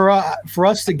 for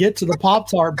us to get to the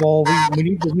Pop-Tart Bowl, we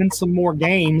need to win some more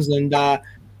games, and the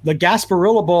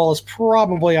Gasparilla Bowl is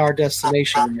probably our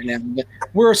destination right now.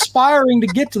 We're aspiring to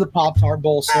get to the Pop-Tart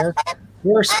Bowl, sir.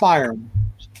 We're aspiring.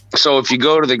 So if you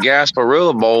go to the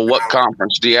Gasparilla Bowl, what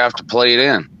conference do you have to play it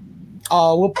in?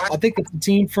 Well, I think it's a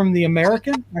team from the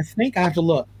American. I think I have to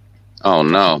look. Oh,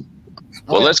 no.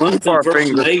 Well, let's keep our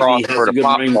fingers crossed for the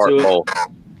Pop-Tart Bowl,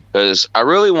 because I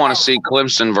really want to see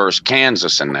Clemson versus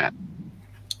Kansas in that.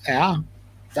 Yeah,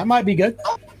 that might be good.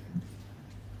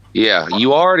 Yeah,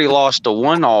 you already lost to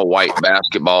one all-white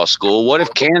basketball school. What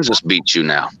if Kansas beats you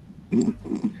now?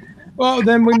 Well,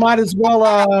 then we might as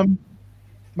well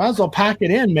pack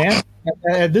it in, man.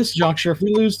 At this juncture, if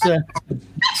we lose to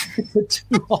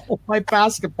two all-white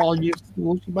basketball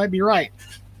schools, you might be right.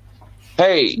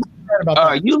 Hey,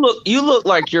 you look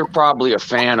like you're probably a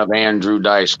fan of Andrew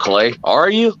Dice Clay.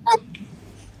 Are you?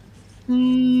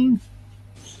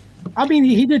 I mean,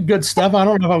 he did good stuff. I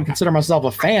don't know if I would consider myself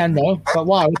a fan, though. But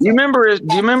why? Do you remember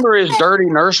his dirty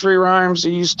nursery rhymes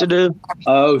he used to do?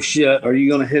 Oh shit! Are you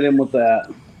going to hit him with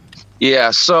that?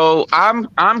 Yeah. So I'm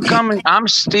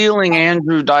stealing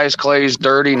Andrew Dice Clay's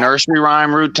dirty nursery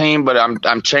rhyme routine, but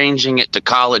I'm changing it to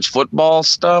college football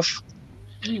stuff.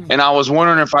 And I was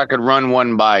wondering if I could run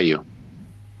one by you.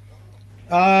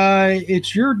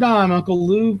 It's your dime, Uncle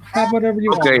Lou. Have whatever you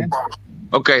want. Man.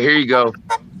 Okay, here you go.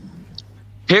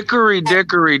 Hickory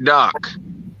dickory dock.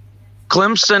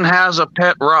 Clemson has a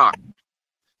pet rock.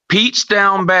 Pete's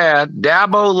down bad.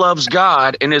 Dabo loves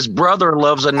God, and his brother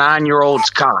loves a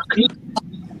 9-year-old's cock.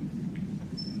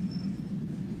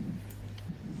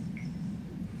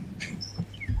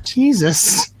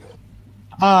 Jesus.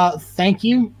 Thank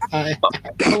you. I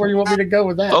don't know where you want me to go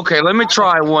with that. Okay, let me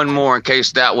try one more in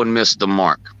case that one missed the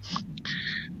mark.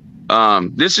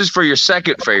 This is for your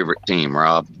second favorite team,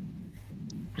 Rob.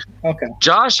 Okay.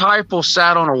 Josh Heupel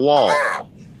sat on a wall.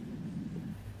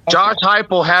 Josh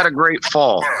Heupel had a great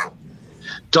fall.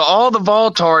 To all the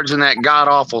Voltards in that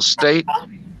god-awful state,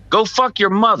 go fuck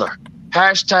your mother.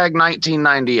 Hashtag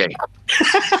 1998.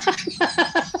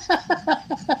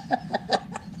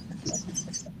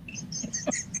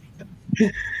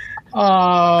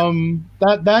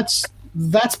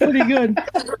 That's pretty good.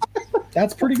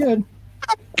 That's pretty good.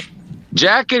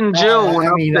 Jack and Jill went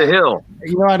up the hill.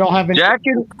 You know, I don't have any.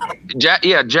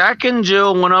 Jack and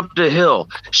Jill went up the hill.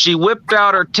 She whipped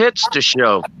out her tits to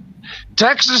show.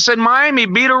 Texas and Miami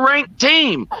beat a ranked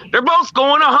team. They're both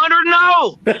going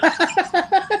 100-0.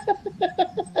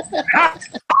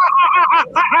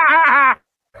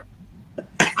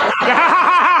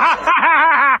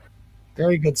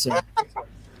 Very good, sir.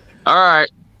 All right.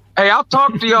 Hey, I'll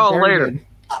talk to y'all Very later. good.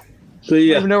 See I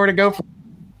ya. don't even know where to go from.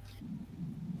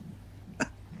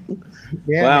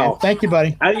 Yeah, Wow. man. Thank you,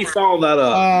 buddy. How do you follow that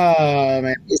up?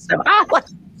 Man.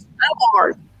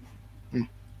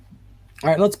 All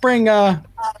right, let's bring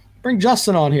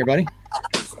Justin on here, buddy.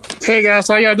 Hey guys,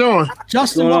 how y'all doing? Justin,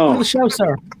 What's going welcome on? to the show,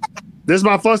 sir. This is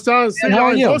my first time seeing How y'all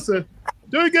are in you? person.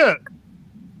 Doing good.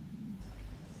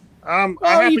 What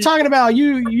are you talking about?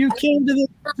 You came to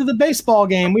the baseball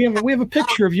game. We have a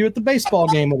picture of you at the baseball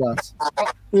game with us.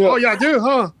 Oh, y'all do,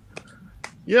 huh?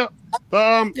 Yep.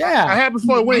 Yeah. I had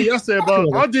before the win yesterday,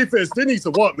 but our defense, they need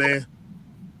some work, man.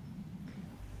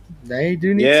 They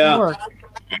do need Yeah. some work.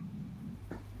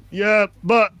 Yeah,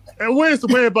 but it wins to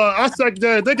win, but our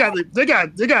secondary, they got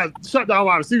shut down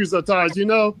wide receivers sometimes, you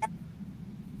know?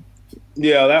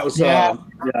 Yeah, that was Yeah.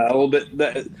 a little bit.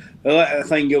 That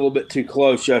thing get a little bit too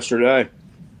close yesterday.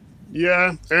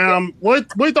 Yeah. What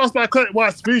you thought about Clinton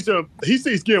White's speech of he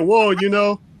sees getting warm, you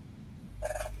know?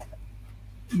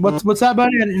 What's that,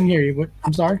 buddy? I didn't hear you.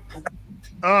 I'm sorry.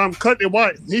 Clinton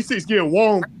White, he sees getting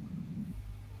warm.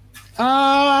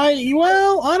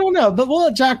 Well, I don't know, but we'll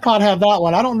let Jackpot have that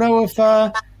one. I don't know if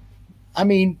I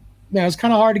mean, it's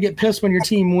kind of hard to get pissed when your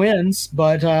team wins,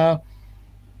 but I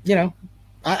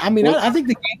think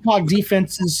the Gamecock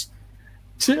defense is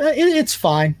it's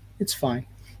fine. It's fine.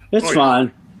 It's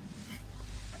fine.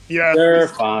 Yeah. They're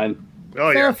fine.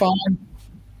 Oh, They're yeah. fine.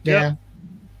 Yeah.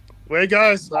 Well,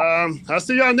 guys, I'll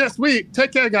see y'all next week.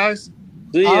 Take care, guys.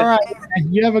 See ya. All right.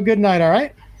 You have a good night, all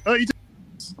right? You too.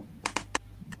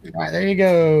 All right, there you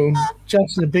go.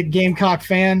 Justin's a big Gamecock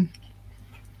fan.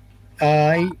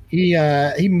 He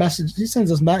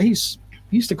sends us he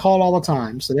used to call all the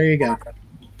time. So there you go.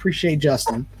 Appreciate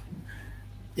Justin.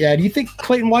 Yeah, do you think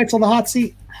Clayton White's on the hot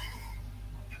seat?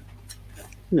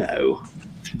 No.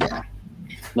 Yeah.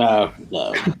 No,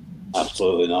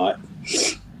 absolutely not.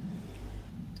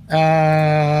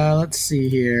 Let's see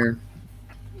here.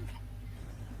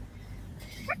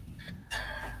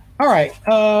 All right.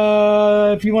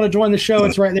 If you want to join the show,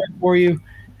 it's right there for you.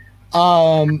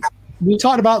 We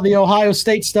talked about the Ohio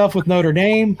State stuff with Notre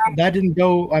Dame. That didn't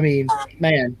go. I mean,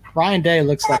 man, Ryan Day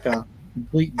looks like a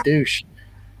complete douche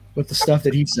with the stuff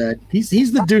that he said. He's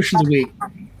the douche of the week.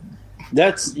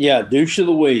 That's douche of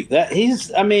the week.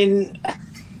 I mean,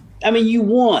 you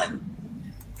won.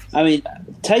 I mean,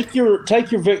 take your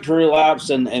victory laps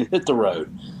and hit the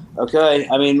road. Okay?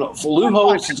 I mean, Lou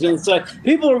Holtz is going to say –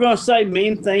 people are going to say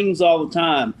mean things all the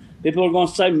time. People are going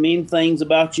to say mean things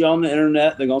about you on the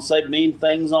internet. They're going to say mean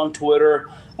things on Twitter.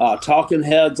 Talking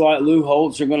heads like Lou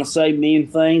Holtz are going to say mean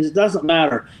things. It doesn't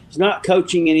matter. He's not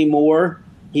coaching anymore.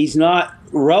 He's not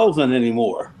relevant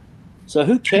anymore. So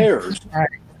who cares? Right.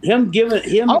 Giving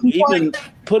him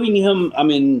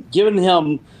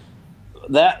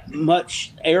that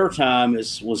much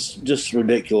airtime was just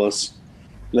ridiculous.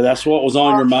 But that's what was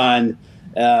on your mind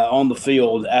on the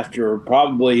field after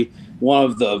probably one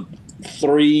of the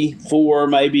 3, 4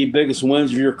 maybe biggest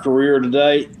wins of your career to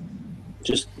date.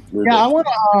 Just ridiculous. Yeah, I want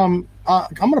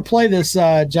to. I'm going to play this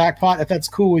Jackpot if that's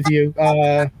cool with you.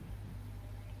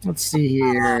 Let's see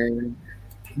here.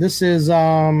 This is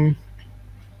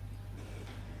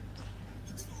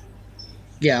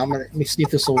Yeah, let me see if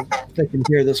they can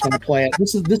hear this when I play it.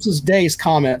 This is Day's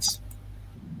comments.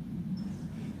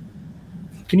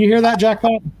 Can you hear that,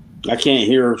 Jackpot? I can't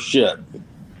hear shit.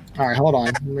 All right, hold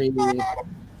on. Maybe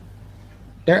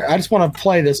there. I just want to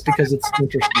play this because it's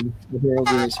interesting. Here, I'll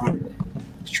do this.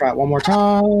 Let's try it one more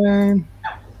time.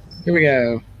 Here we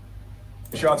go.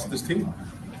 Shots at this team,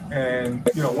 and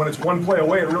when it's one play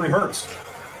away, it really hurts.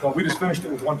 Well, we just finished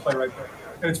it with one play right there,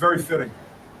 and it's very fitting.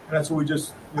 And that's what we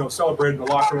just, celebrated in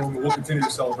the locker room, and we'll continue to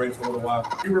celebrate for a little while.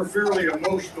 You were fairly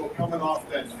emotional coming off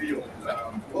that field.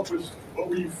 What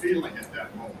were you feeling at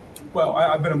that moment? Well,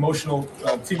 I've been emotional.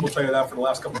 The team will tell you that for the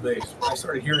last couple of days. When I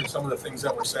started hearing some of the things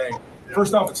that we're saying,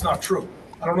 first off, it's not true.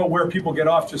 I don't know where people get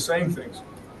off just saying things.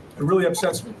 It really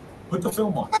upsets me. Put the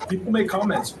film on. People make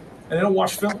comments, and they don't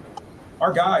watch film.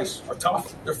 Our guys are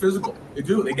tough. They're physical. They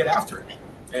do. They get after it.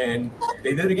 And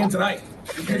they did it again tonight.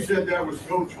 You said that was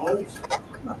Coach Holtz?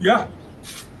 Yeah,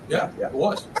 it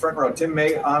was. Front row, Tim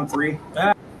May on 3.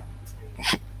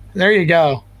 There you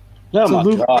go. Oh So my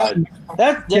Luke- God,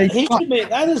 that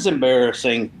is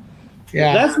embarrassing.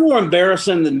 Yeah. That's more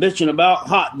embarrassing than bitching about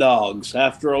hot dogs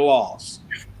after a loss.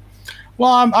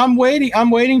 Well, I'm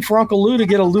waiting for Uncle Lou to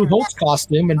get a Lou Holtz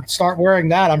costume and start wearing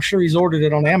that. I'm sure he's ordered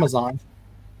it on Amazon.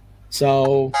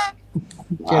 So,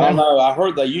 I don't know. I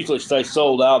heard they usually stay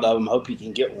sold out of them. Hope you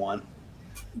can get one.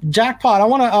 Jackpot, I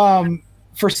want to.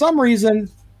 For some reason,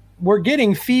 we're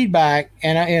getting feedback,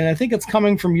 and I think it's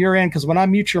coming from your end because when I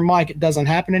mute your mic, it doesn't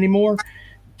happen anymore.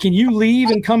 Can you leave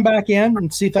and come back in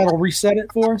and see if that'll reset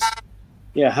it for us?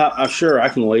 Yeah, sure. I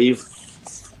can leave.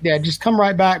 Yeah, just come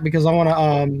right back because I want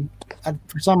to.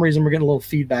 For some reason, we're getting a little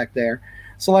feedback there.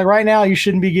 So, like right now, you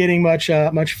shouldn't be getting much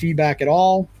feedback at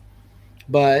all.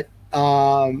 But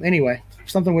anyway,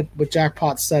 something with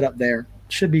Jackpot's set up there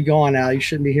should be gone now. You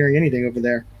shouldn't be hearing anything over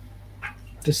there.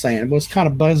 Just saying, it was kind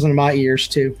of buzzing in my ears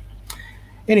too.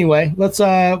 Anyway, let's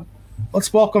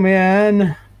welcome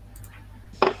in.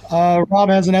 Rob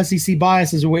has an SEC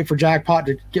bias as we wait for Jackpot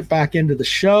to get back into the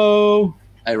show.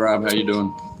 Hey, Rob, how you doing?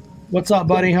 What's up,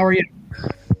 buddy? How are you?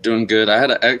 Doing good. I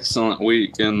had an excellent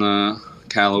week in the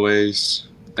Callaways.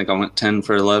 I think I went 10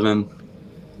 for 11.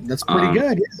 That's pretty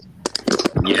good.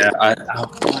 Yeah.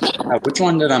 Which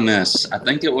one did I miss? I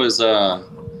think it was it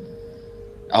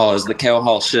was the Cal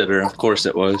Hall shitter. Of course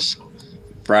it was.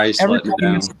 Bryce let me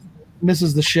down.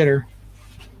 Misses the shitter.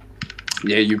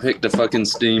 Yeah, you picked a fucking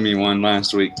steamy one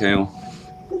last week, Cal.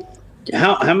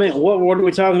 How many? What are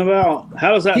we talking about?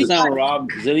 How does that sound,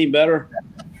 Rob? Is it any better?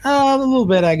 A little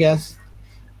bit, I guess.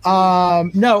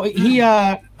 No, he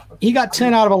got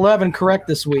 10 out of 11 correct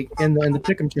this week in the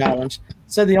Pick'em challenge.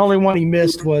 Said the only one he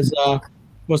missed was the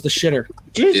shitter.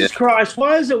 Jesus Christ!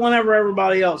 Why is it whenever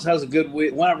everybody else has a good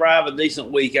week, whenever I have a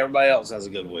decent week, everybody else has a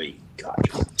good week? God.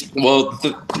 Well,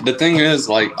 the thing is,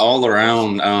 like all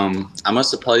around, I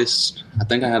must have placed. I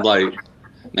think I had like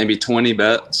maybe 20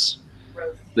 bets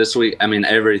this week. I mean,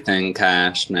 everything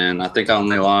cashed, man. I think I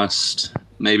only lost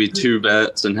maybe 2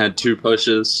 bets and had 2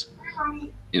 pushes.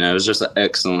 You know, it was just an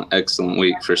excellent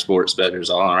week for sports bettors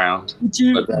all around. Did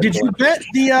you bet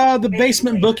the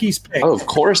basement bookies pick? Oh, of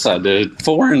course I did.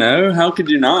 4-0. How could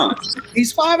you not?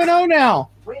 He's 5-0 now.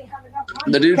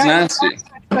 The dude's nasty.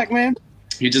 Back, man.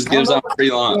 He just gives out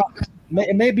free lunch.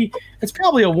 Maybe it's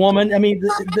probably a woman. I mean,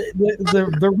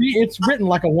 it's written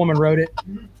like a woman wrote it.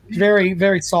 Very,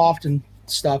 very soft and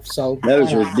stuff. So that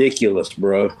is ridiculous,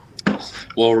 bro.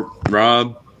 Well,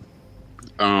 Rob,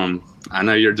 I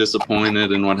know you're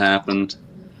disappointed in what happened.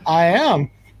 I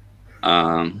am.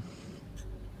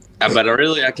 But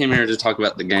I came here to talk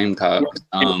about the Gamecocks.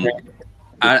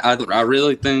 I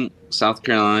really think South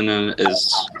Carolina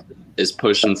is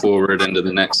pushing forward into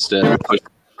the next step.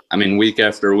 I mean, week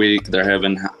after week, they're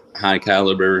having high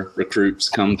caliber recruits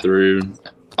come through.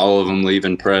 All of them leave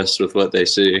impressed with what they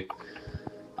see.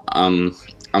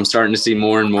 I'm starting to see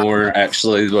more and more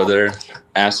actually where they're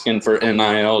asking for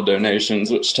NIL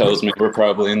donations, which tells me we're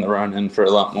probably in the run-in for a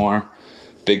lot more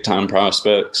big-time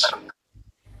prospects.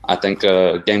 I think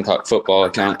Gamecock football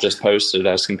account just posted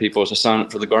asking people to sign up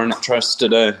for the Garnet Trust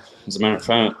today, as a matter of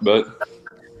fact. But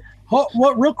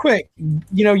well, real quick,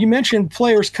 you mentioned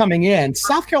players coming in.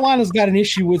 South Carolina's got an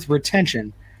issue with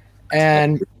retention,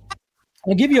 and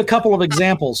I'll give you a couple of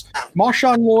examples.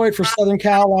 Marshawn Lloyd for Southern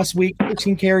Cal last week,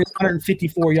 13 carries,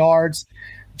 154 yards.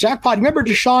 Jackpot, remember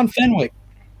Deshaun Fenwick?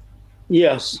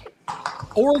 Yes.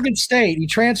 Oregon State. He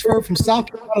transferred from South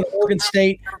Carolina to Oregon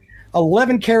State,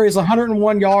 11 carries,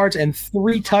 101 yards, and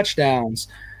 3 touchdowns.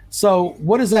 So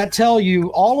what does that tell you?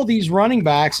 All of these running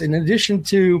backs, in addition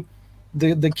to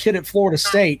the kid at Florida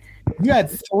State, you had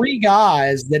 3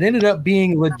 guys that ended up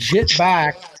being legit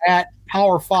back at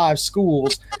Power 5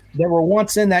 schools that were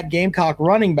once in that Gamecock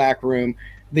running back room.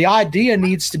 The idea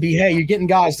needs to be, hey, you're getting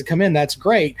guys to come in. That's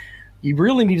great. You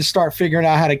really need to start figuring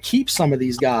out how to keep some of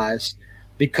these guys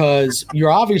because you're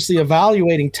obviously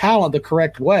evaluating talent the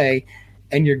correct way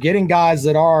and you're getting guys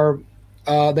that are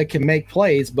that can make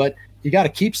plays, but you got to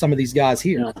keep some of these guys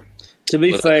here. Yeah. To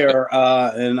be fair,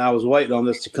 and I was waiting on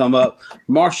this to come up,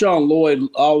 Marshawn Lloyd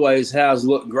always has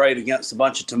looked great against a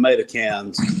bunch of tomato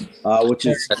cans, which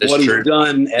is what he's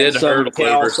done at Southern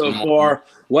Cal so far.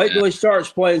 Wait till he starts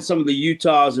playing some of the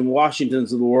Utahs and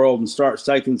Washingtons of the world and starts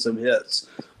taking some hits.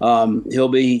 He'll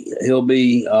be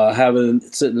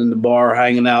sitting in the bar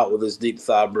hanging out with his deep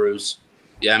thigh bruise.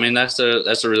 Yeah, I mean that's a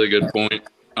really good point.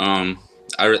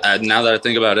 I now that I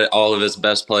think about it, all of his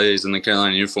best plays in the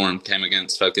Carolina uniform came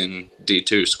against fucking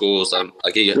D2 schools.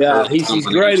 He's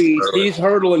great. He's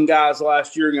hurdling guys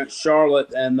last year against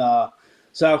Charlotte and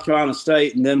South Carolina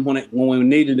State, and then when we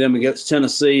needed him against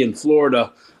Tennessee and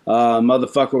Florida,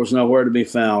 motherfucker was nowhere to be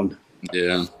found.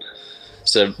 Yeah.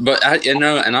 So, but and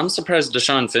I'm surprised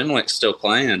Deshaun Fenwick's still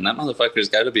playing. That motherfucker's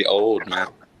got to be old, man.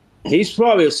 He's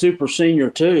probably a super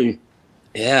senior too.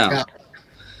 Yeah.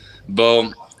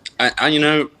 Well,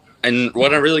 and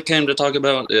what I really came to talk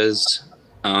about is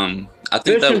I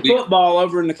think Fishing that football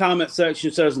over in the comment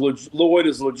section says Lloyd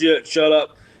is legit. Shut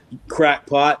up,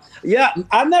 crackpot. Yeah,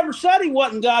 I never said he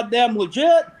wasn't goddamn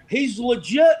legit. He's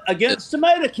legit against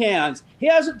tomato cans. He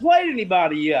hasn't played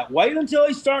anybody yet. Wait until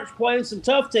he starts playing some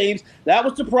tough teams. That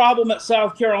was the problem at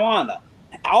South Carolina.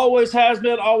 Always has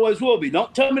been, always will be.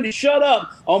 Don't tell me to shut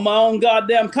up on my own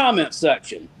goddamn comment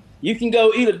section. You can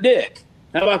go eat a dick.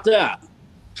 How about that?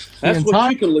 That's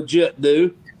what you can legit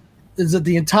do. Is it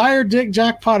the entire dick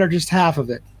jackpot or just half of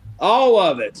it? All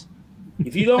of it.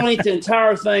 If you don't eat the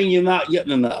entire thing, you're not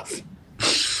getting enough.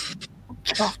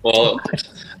 Well,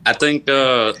 I think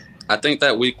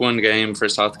that week 1 game for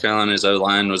South Carolina's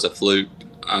O-line was a fluke.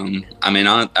 I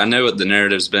know what the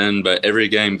narrative's been, but every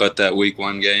game but that week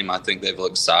 1 game, I think they've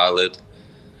looked solid.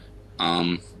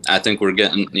 I think we're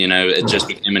getting, it just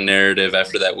became a narrative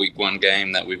after that week 1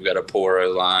 game that we've got a poor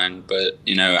O-line, but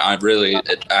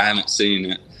I haven't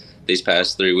seen it these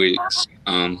past 3 weeks.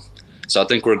 So I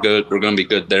think we're good. We're going to be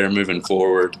good there moving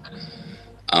forward.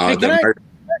 I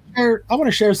want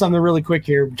to share something really quick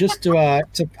here, just to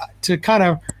kind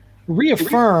of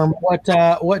reaffirm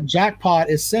what Jackpot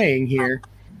is saying here,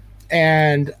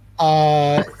 and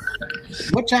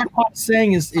what Jackpot is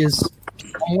saying is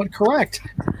somewhat correct,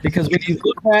 because when you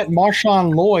look at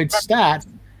Marshawn Lloyd's stats,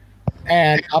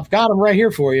 and I've got them right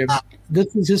here for you.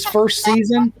 This is his first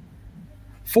season.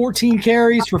 14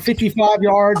 carries for 55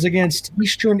 yards against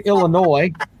Eastern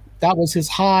Illinois. That was his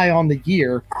high on the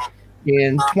year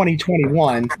in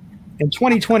 2021. In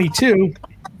 2022,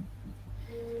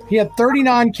 he had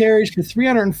 39 carries for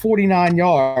 349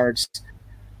 yards.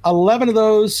 11 of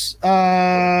those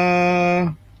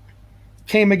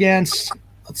came against,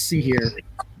 let's see here.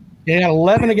 He had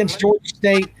 11 against Georgia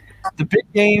State, the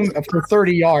big game for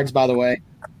 30 yards, by the way.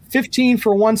 15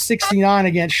 for 169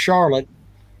 against Charlotte.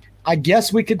 I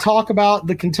guess we could talk about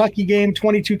the Kentucky game,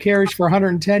 22 carries for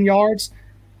 110 yards.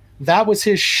 That was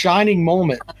his shining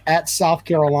moment at South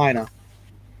Carolina.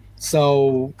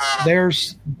 So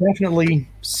there's definitely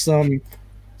some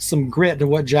grit to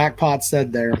what Jackpot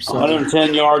said there. So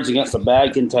 110 yards against a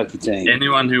bad Kentucky team.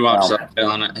 Anyone who watched South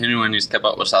Carolina, anyone who's kept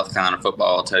up with South Carolina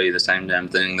football will tell you the same damn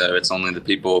thing, though. It's only the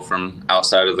people from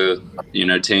outside of the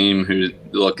team who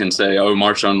look and say, "Oh,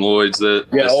 Marshawn Lloyd's the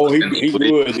he's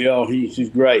good. Yeah, he's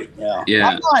great.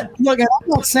 Yeah. I'm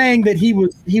not saying that he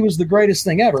was the greatest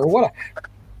thing ever. What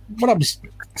I'm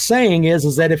saying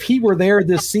is that if he were there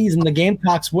this season, the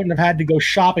Gamecocks wouldn't have had to go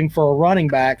shopping for a running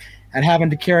back, and having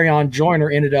to carry on Joyner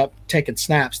ended up taking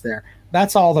snaps there.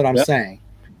 That's all that I'm saying.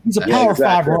 He's a Power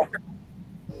 5 runner.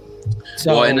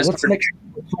 So let's make sure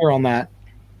we're clear on that.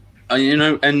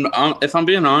 If I'm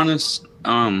being honest,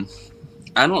 I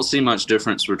don't see much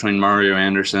difference between Mario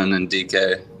Anderson and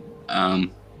DK.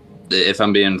 If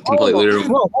I'm being completely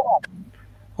real.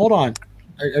 Hold on.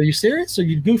 Are you serious? Or are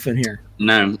you goofing here?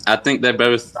 No, I think they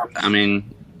both.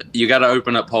 You got to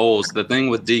open up holes. The thing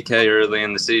with DK early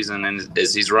in the season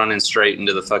is he's running straight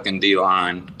into the fucking D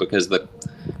line because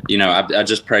I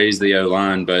just praised the O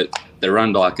line, but the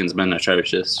run blocking's been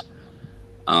atrocious.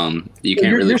 You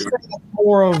can't really.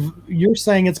 You're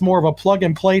saying it's more of a plug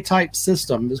and play type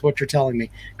system, is what you're telling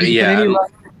me. You can put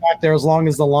any back there as long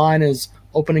as the line is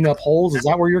opening up holes. Is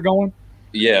that where you're going?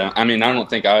 Yeah, I don't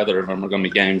think either of them are going to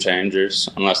be game changers,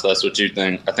 unless that's what you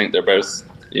think. I think they're both,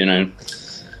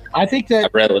 I think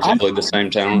that relatively the same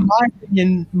talent. In my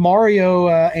opinion, Mario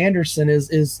Anderson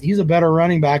is he's a better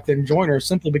running back than Joyner,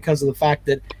 simply because of the fact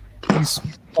that he's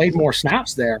played more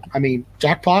snaps there.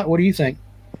 Jackpot, what do you think?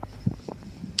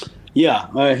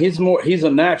 Yeah, he's a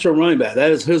natural running back.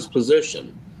 That is his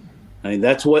position.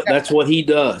 That's what he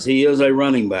does. He is a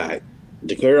running back.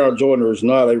 Dakarion Joyner is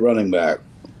not a running back.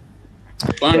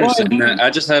 Well, I understand that.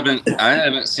 I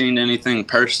haven't seen anything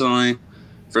personally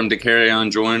from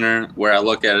Dakarion Joyner where I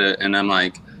look at it and I'm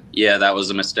like, yeah, that was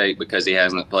a mistake because he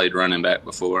hasn't played running back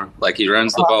before. Like, he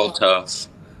runs the ball tough.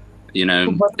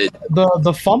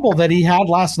 The fumble that he had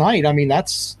last night, that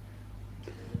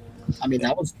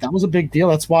was a big deal.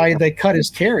 That's why they cut his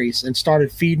carries and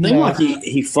started feeding him. Like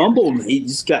he fumbled. He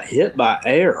just got hit by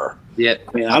air. Yeah,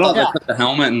 I don't know. They put the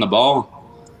helmet in the ball.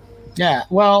 Yeah,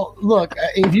 well, look,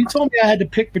 if you told me I had to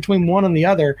pick between one and the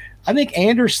other, I think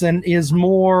Anderson is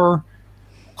more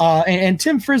and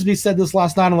Tim Frisbee said this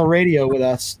last night on the radio with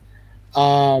us.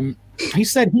 He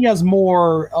said he has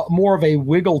more of a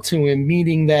wiggle to him,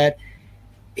 meaning that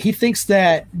he thinks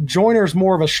that Joyner's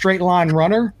more of a straight line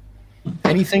runner,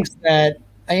 and he thinks that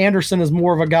Anderson is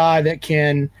more of a guy that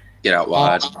can get out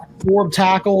wide, absorb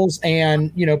tackles,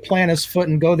 and plant his foot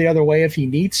and go the other way if he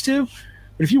needs to.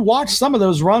 But if you watch some of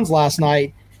those runs last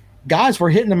night, guys were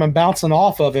hitting him and bouncing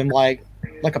off of him like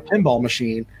a pinball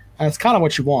machine. And it's kind of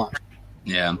what you want.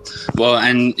 Yeah. Well,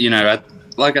 and,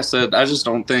 like I said, I just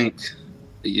don't think,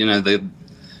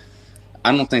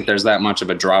 I don't think there's that much of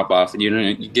a drop off.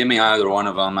 You give me either one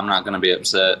of them, I'm not going to be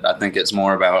upset. I think it's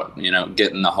more about,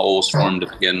 getting the holes for him to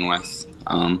begin with.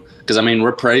 Because,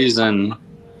 we're praising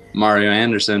Mario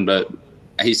Anderson, but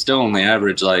he's still only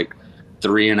average like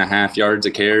 3.5 yards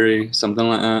a carry, something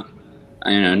like that.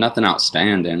 Nothing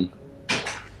outstanding.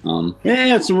 He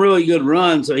had some really good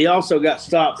runs. So he also got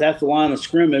stopped at the line of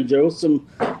scrimmage. There was some,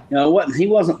 he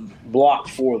wasn't blocked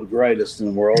for the greatest in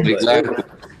the world. Exactly.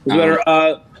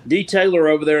 D. Taylor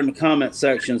over there in the comment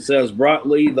section says Brock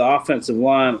Lee, the offensive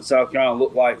line at South Carolina,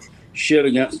 looked like shit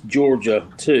against Georgia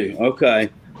too. Okay,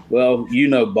 well,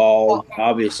 ball,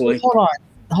 obviously.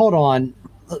 Hold on.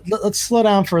 Let's slow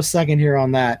down for a second here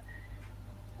on that.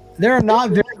 There are not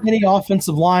very many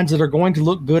offensive lines that are going to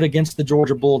look good against the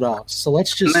Georgia Bulldogs. So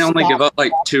let's just. And they only give up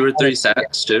like 2 or 3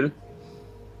 sacks too.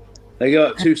 They go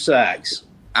up 2 sacks.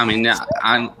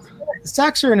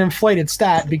 Sacks are an inflated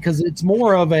stat because it's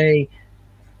more of a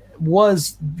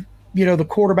the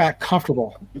quarterback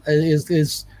comfortable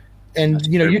is and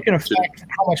you can affect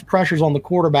how much pressure's on the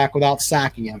quarterback without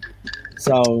sacking him.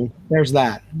 So there's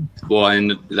that. Well,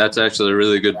 and that's actually a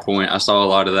really good point. I saw a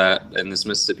lot of that in this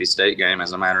Mississippi State game,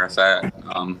 as a matter of fact.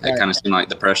 It kind of seemed like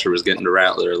the pressure was getting to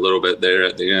Rattler a little bit there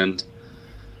at the end.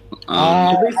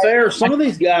 To be fair, some of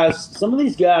these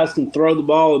guys can throw the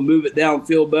ball and move it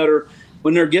downfield better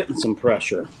when they're getting some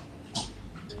pressure.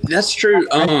 That's true.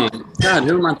 God,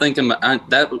 who am I thinking about?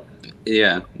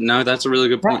 That's a really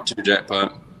good point too,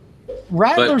 Jackpot.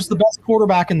 Rattler's the best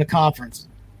quarterback in the conference.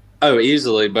 Oh,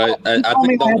 easily, but I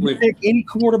think I could pick any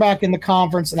quarterback in the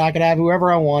conference and I could have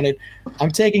whoever I wanted.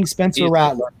 I'm taking Spencer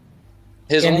Rattler.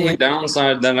 His only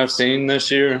downside that I've seen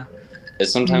this year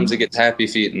is sometimes he gets happy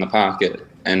feet in the pocket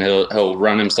and he'll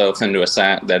run himself into a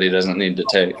sack that he doesn't need to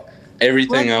take.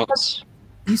 Everything else.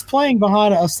 He's playing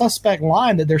behind a suspect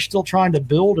line that they're still trying to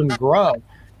build and grow.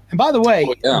 And by the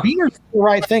way, Beaner's the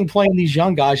right thing playing these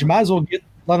young guys. You might as well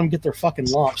let them get their fucking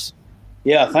lumps.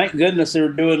 Yeah, thank goodness they were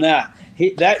doing that.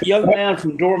 That young man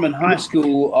from Dorman High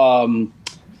School, Mark.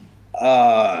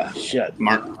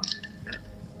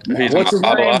 What's his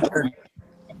name?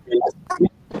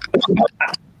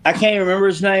 I can't remember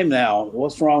his name now.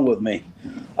 What's wrong with me?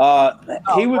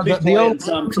 He would be playing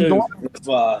some too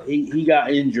if he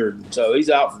got injured, so he's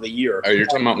out for the year. Oh, you're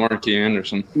talking about Marky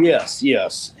Anderson? Yes.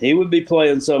 He would be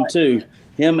playing some too.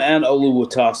 Him and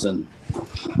Oluwatosin.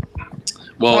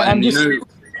 Well, and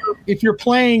if you're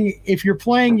playing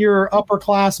your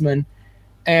upperclassmen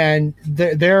and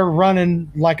they're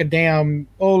running like a damn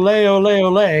ole,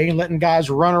 letting guys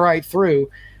run right through,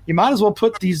 you might as well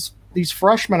put these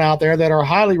freshmen out there that are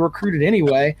highly recruited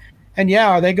anyway. And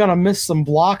are they going to miss some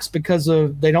blocks because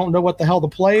they don't know what the hell the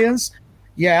play is?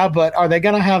 Yeah, but are they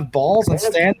going to have balls and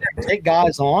stand there and take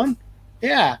guys on?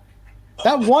 Yeah.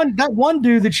 That one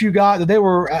dude that you got that they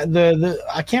were I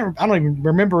don't even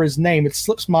remember his name. It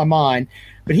slips my mind,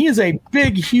 but he is a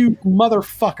big, huge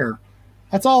motherfucker.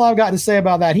 That's all I've got to say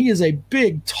about that. He is a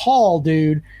big, tall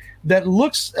dude that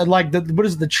looks like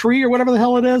the tree or whatever the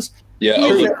hell it is. Yeah,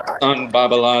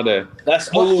 Babalade. That's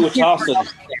Oluwatosin.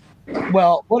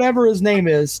 Well, whatever his name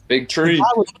is, big tree.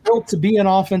 I was built to be an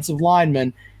offensive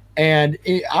lineman. And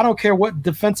I don't care what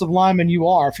defensive lineman you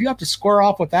are. If you have to square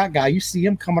off with that guy, you see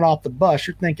him coming off the bus,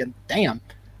 you're thinking, damn,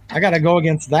 I got to go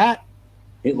against that.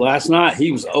 Last night,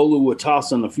 he was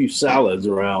tossing a few salads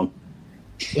around.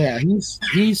 Yeah, he's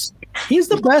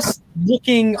the best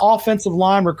looking offensive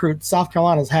line recruit South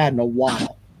Carolina's had in a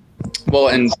while. Well,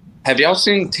 and have y'all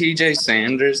seen TJ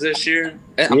Sanders this year?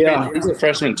 Yeah. He's a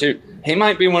freshman too. He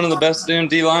might be one of the best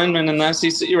D linemen in the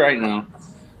SEC right now.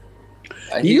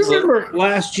 You remember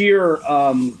last year,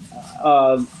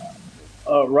 Rob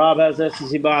has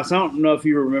SEC bias. I don't know if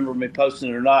you remember me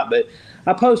posting it or not, but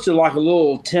I posted like a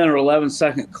little 10 or 11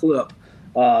 second clip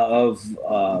of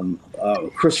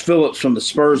Chris Phillips from the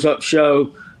Spurs Up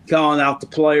show calling out the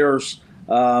players,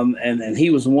 and he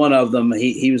was one of them.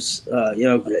 He was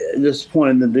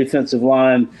disappointed in the defensive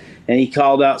line, and he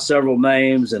called out several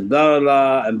names and blah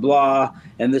blah and blah.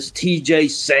 And this TJ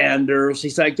Sanders,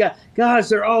 he's like, guys,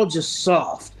 they're all just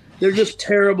soft. They're just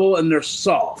terrible and they're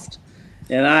soft.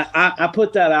 And I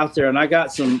put that out there, and I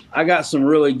got some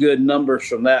really good numbers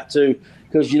from that too,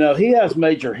 because he has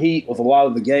major heat with a lot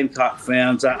of the Gamecock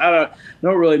fans. I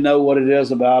don't really know what it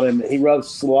is about him. He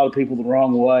rubs a lot of people the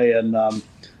wrong way, and I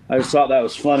just thought that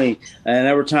was funny. And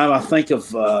every time I think of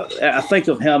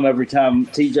him every time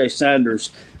TJ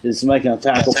Sanders is making a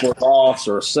tackle for a loss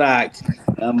or a sack.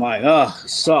 I'm like,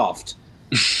 soft.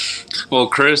 Well,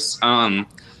 Chris, I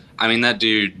mean, that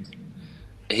dude,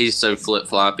 he's so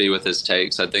flip-floppy with his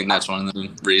takes. I think that's one of the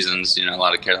reasons, a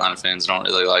lot of Carolina fans don't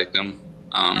really like him.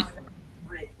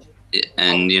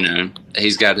 And,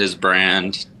 he's got his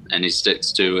brand, and he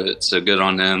sticks to it, so good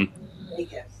on him.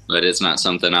 But it's not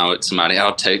something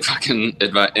I'll take fucking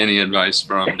any advice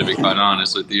from, to be quite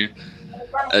honest with you.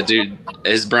 Dude,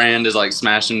 his brand is like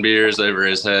smashing beers over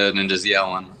his head and just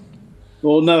yelling.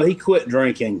 Well, no, he quit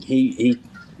drinking.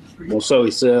 So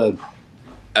he said.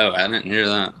 Oh, I didn't hear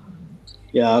that.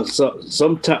 Yeah, so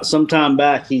sometime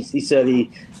back he said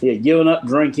he had given up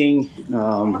drinking,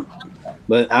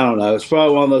 but I don't know. It's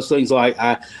probably one of those things like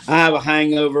I have a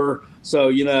hangover, so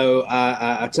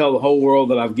I tell the whole world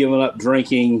that I've given up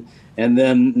drinking, and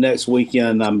then next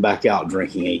weekend I'm back out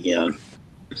drinking again.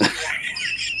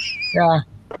 Yeah,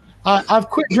 I've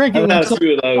quit drinking. I've had a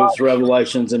few of those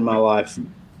revelations in my life.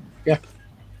 Yeah.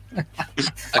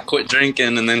 I quit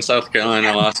drinking, and then South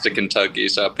Carolina lost to Kentucky,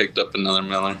 so I picked up another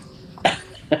Miller.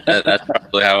 That's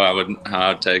probably how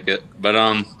I'd take it. But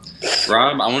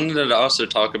Rob, I wanted to also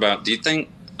talk about. Do you think?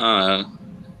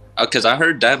 Because I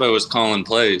heard Dabo was calling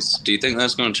plays. Do you think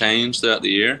that's going to change throughout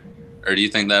the year, or do you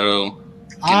think that'll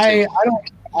continue? I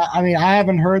don't. I mean, I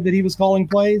haven't heard that he was calling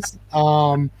plays.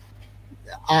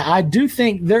 I do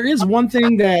think there is one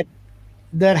thing that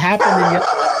happened.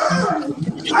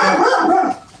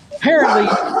 Apparently,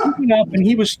 he up and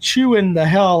he was chewing the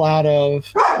hell out of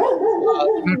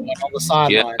on the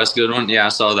sideline. Yeah, that's a good one. Yeah, I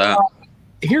saw that.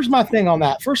 Here's my thing on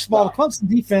that. First of all, the Clemson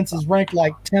defense is ranked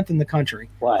like 10th in the country.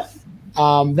 What?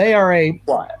 They are a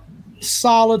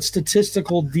solid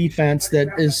statistical defense that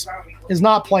is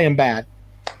not playing bad.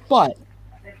 But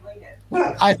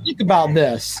I think about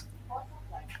this.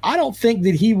 I don't think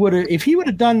that he would have – if he would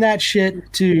have done that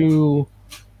shit to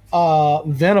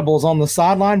Venables on the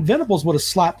sideline, Venables would have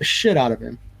slapped the shit out of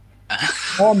him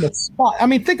on the spot. I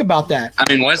mean, think about that.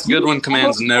 I mean, Wes Goodwin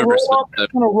commands no respect. He's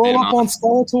going to roll up on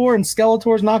Skeletor, and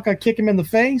Skeletor's not going to kick him in the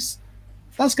face.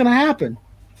 That's going to happen.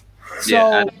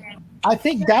 So I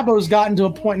think Dabo's gotten to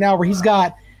a point now where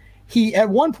at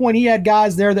one point he had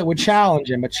guys there that would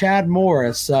challenge him, a Chad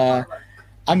Morris,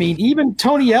 I mean, even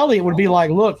Tony Elliott would be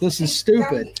like, look, this is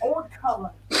stupid.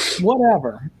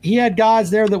 Whatever. He had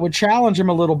guys there that would challenge him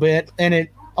a little bit, and they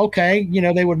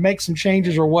would make some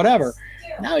changes or whatever.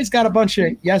 Now he's got a bunch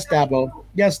of, yes, Dabo,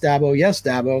 yes, Dabo, yes,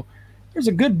 Dabo. There's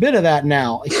a good bit of that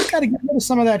now. He's got to get rid of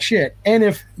some of that shit. And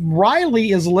if Riley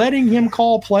is letting him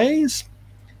call plays,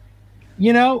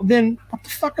 then what the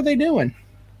fuck are they doing?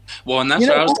 Well, and that's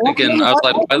what I was thinking. I was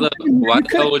like, why the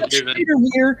hell would you even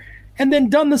 – here and then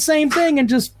done the same thing and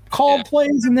just called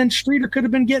plays, and then Streeter could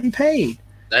have been getting paid.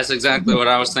 That's exactly what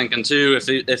I was thinking too.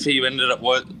 If he ended up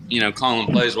calling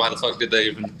plays, why the fuck did they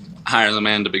even hire the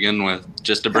man to begin with,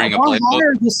 just to bring a play?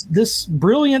 Hire this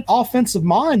brilliant offensive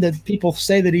mind that people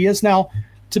say that he is. Now,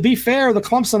 to be fair, the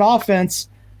Clemson offense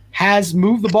has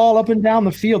moved the ball up and down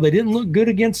the field. They didn't look good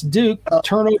against Duke.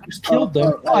 Turnovers killed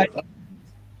them. But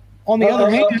on the other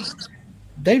hand,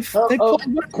 they've played well.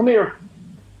 Come here.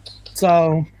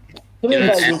 So.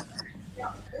 I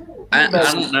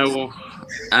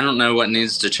don't know what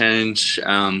needs to change.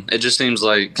 It just seems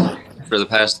like for the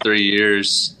past 3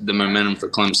 years, the momentum for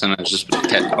Clemson has just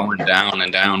kept going down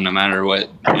and down, no matter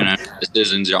what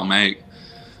decisions y'all make.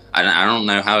 I don't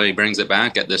know how he brings it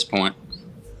back at this point.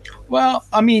 Well,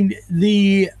 I mean,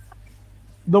 the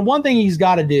one thing he's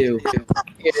got to do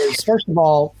is, first of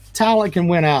all, talent can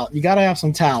win out. You got to have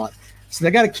some talent. So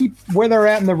they got to keep where they're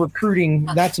at in the recruiting.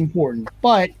 That's important.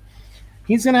 But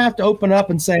he's going to have to open up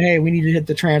and say, hey, we need to hit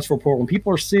the transfer portal. When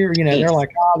people are serious, they're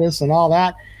like, this and all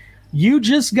that. You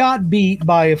just got beat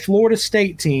by a Florida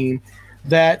State team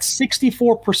that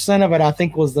 64% of it, I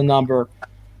think was the number,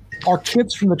 are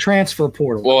kids from the transfer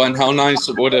portal. Well, and how nice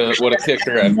would a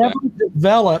kicker have never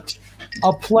developed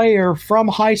a player from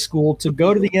high school to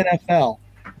go to the NFL.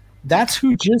 That's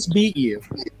who just beat you.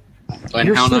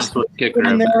 And how nice would a kicker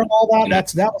have there and all that.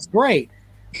 That was great.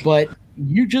 But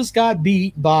you just got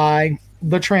beat by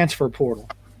the transfer portal.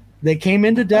 They came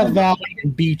into Death Valley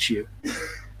and beat you.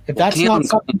 If that's not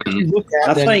something that you look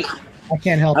at, I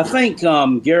can't help it. I think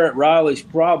Garrett Riley's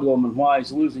problem and why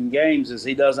he's losing games is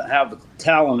he doesn't have the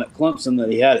talent at Clemson that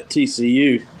he had at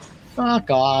TCU.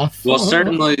 Fuck off. Well,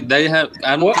 certainly they have.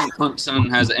 I don't think Clemson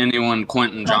has anyone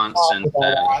Quentin Johnston.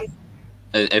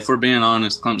 If we're being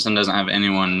honest, Clemson doesn't have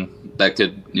anyone that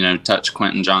could, touch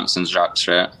Quentin Johnston's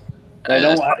jockstrap. They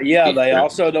don't. They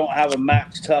also don't have a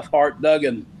Max Toughheart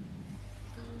Duggan.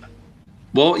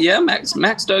 Well, yeah, Max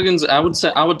Duggan's. I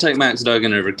would take Max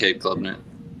Duggan over Cade Klubnik.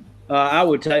 I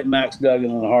would take Max Duggan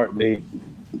in a heartbeat,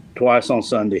 twice on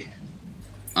Sunday.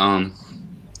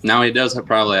 Now he does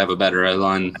probably have a better O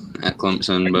line at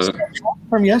Clemson, but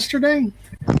from yesterday.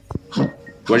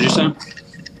 What did you say?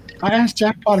 I asked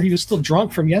Jackpot if he was still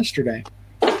drunk from yesterday.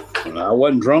 I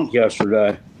wasn't drunk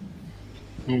yesterday.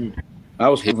 I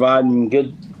was providing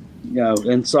good,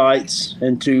 insights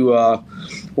into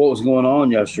what was going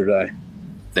on yesterday.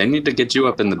 They need to get you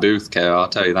up in the booth, Cal. I'll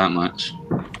tell you that much.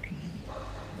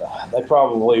 They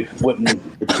probably wouldn't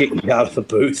kick me out of the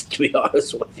booth, to be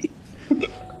honest with you.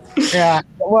 Yeah,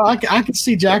 well, I could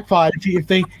see Jackpot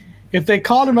if they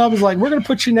called him up and was like, we're going to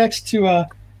put you next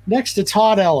to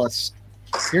Todd Ellis.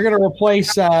 You're going to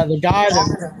replace the guy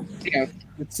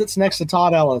that sits next to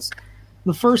Todd Ellis.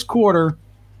 The first quarter,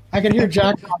 I can hear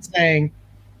Jackpot saying,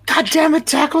 "God damn it,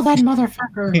 tackle that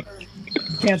motherfucker!"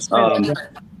 Can't stand it.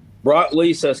 Brock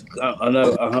Lee says, "I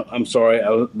know. I'm sorry,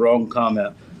 wrong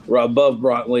comment." Above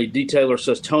Brock Lee, Detailer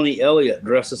says Tony Elliott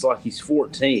dresses like he's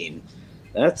 14.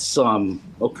 That's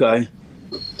okay.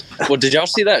 Well, did y'all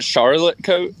see that Charlotte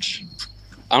coach?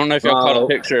 I don't know if y'all caught a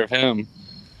picture of him.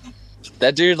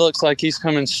 That dude looks like he's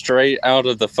coming straight out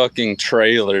of the fucking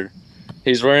trailer.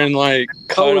 He's wearing like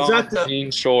cut-off jean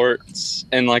shorts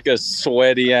and like a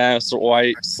sweaty ass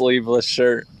white sleeveless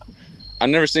shirt. I've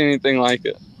never seen anything like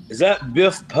it. Is that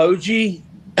Biff Poggi?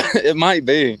 It might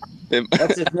be.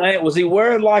 That's his name. Was he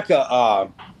wearing like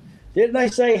didn't they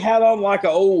say he had on like an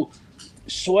old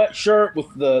sweatshirt with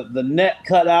the neck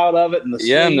cut out of it and the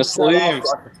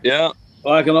sleeves?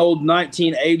 Like an old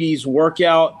 1980s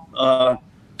workout.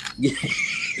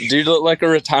 Dude looked like a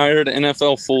retired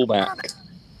NFL fullback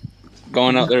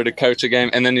going out there to coach a game,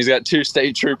 and then he's got two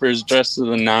state troopers dressed to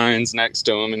the nines next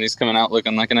to him, and he's coming out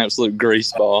looking like an absolute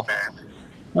grease ball.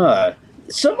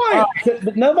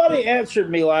 Nobody answered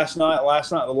me last night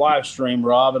the live stream,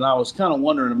 Rob, and I was kind of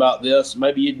wondering about this.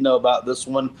 Maybe you'd know about this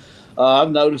one.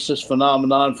 I've noticed this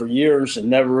phenomenon for years and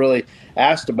never really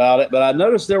asked about it, but I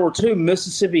noticed there were two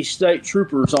Mississippi State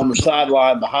troopers on the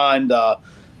sideline behind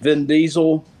Vin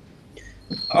Diesel.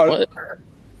 The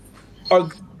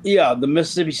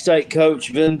Mississippi State coach,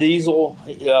 Vin Diesel.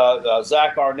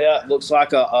 Zach Arnett looks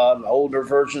like an older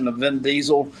version of Vin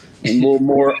Diesel, and a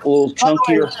little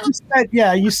chunkier.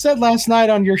 You said last night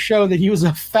on your show that he was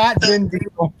a fat Vin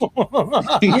Diesel.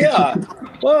 Yeah.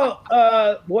 Well,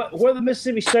 where the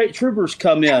Mississippi State troopers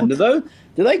come in? Do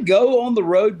they go on the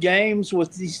road games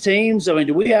with these teams? I mean,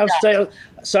 do we have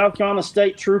South Carolina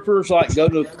State troopers like go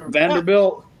to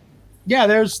Vanderbilt? Yeah,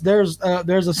 there's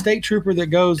a state trooper that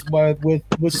goes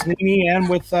with Sweeney and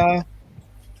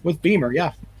with Beamer.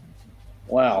 Yeah.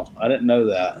 Wow, I didn't know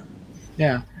that.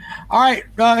 Yeah. All right,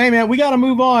 hey man, we got to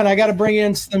move on. I got to bring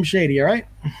in Slim Shady. All right.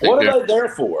 What are they there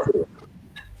for?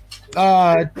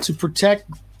 To protect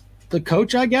the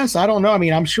coach, I guess. I don't know. I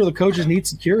mean, I'm sure the coaches need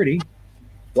security.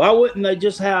 Why wouldn't they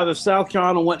just have, if South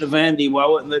Carolina went to Vandy, why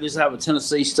wouldn't they just have a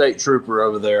Tennessee State trooper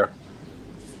over there?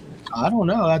 I don't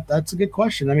know. That's a good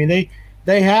question. I mean,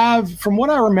 they have, from what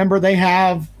I remember, they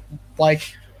have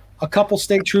like a couple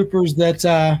state troopers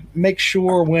that make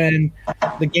sure when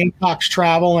the Gamecocks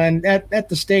travel and at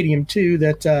the stadium too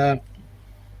that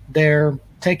they're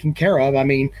taken care of. I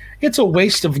mean, it's a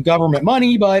waste of government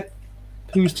money, but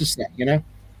who's to say,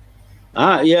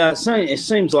 Yeah, it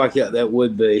seems like that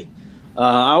would be.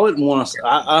 I wouldn't want to.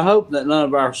 I hope that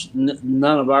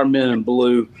none of our men in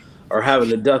blue are having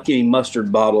to duck any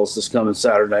mustard bottles this coming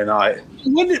Saturday night.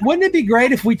 Wouldn't it be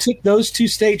great if we took those two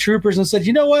state troopers and said,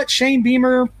 you know what, Shane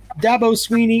Beamer, Dabo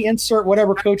Sweeney, insert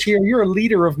whatever coach here, you're a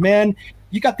leader of men.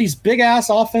 You got these big-ass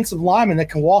offensive linemen that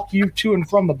can walk you to and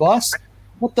from the bus.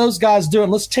 What those guys doing?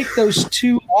 Let's take those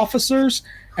two officers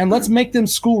and let's make them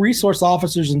school resource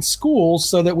officers in schools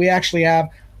so that we actually have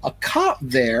a cop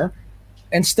there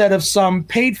instead of some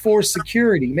paid-for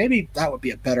security. Maybe that would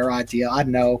be a better idea. I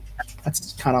know.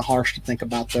 That's kind of harsh to think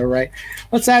about, though, right?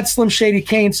 Let's add Slim Shady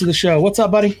Canes to the show. What's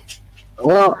up, buddy?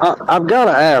 Well, I've got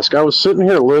to ask. I was sitting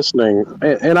here listening,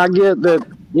 and I get that,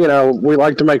 we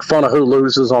like to make fun of who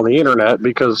loses on the internet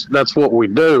because that's what we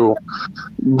do.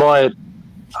 But,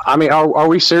 I mean, are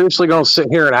we seriously going to sit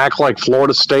here and act like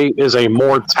Florida State is a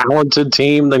more talented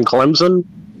team than Clemson?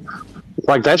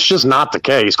 Like, that's just not the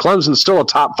case. Clemson's still a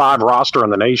top 5 roster in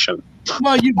the nation.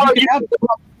 Well, you can have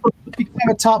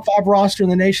a top 5 roster in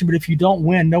the nation, but if you don't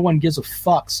win, no one gives a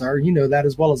fuck, sir. You know that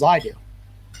as well as I do.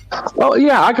 Well,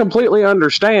 yeah, I completely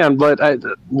understand, but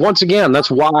once again,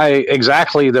 that's why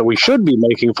exactly that we should be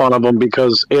making fun of them,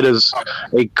 because it is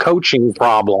a coaching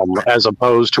problem as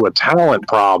opposed to a talent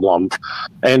problem.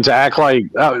 And to act like,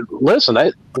 listen,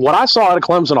 what I saw out of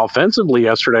Clemson offensively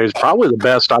yesterday is probably the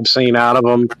best I've seen out of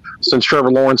them since Trevor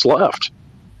Lawrence left.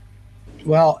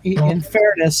 Well, in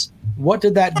fairness, what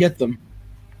did that get them?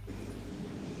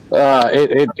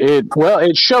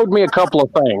 It showed me a couple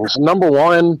of things. Number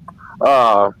one,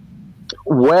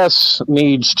 Wes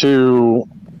needs to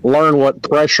learn what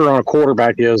pressure on a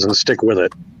quarterback is and stick with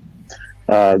it.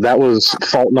 That was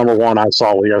fault number one I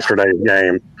saw with yesterday's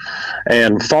game.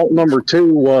 And fault number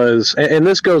two was, and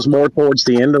this goes more towards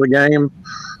the end of the game,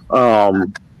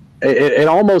 it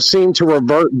almost seemed to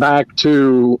revert back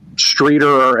to Streeter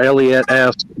or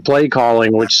Elliott-esque play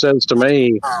calling, which says to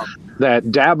me that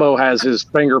Dabo has his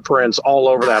fingerprints all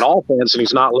over that offense, and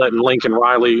he's not letting Lincoln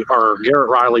Riley or Garrett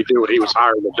Riley do what he was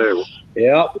hired to do.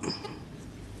 Yep.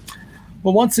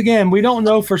 Well, once again, we don't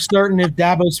know for certain if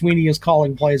Dabo Swinney is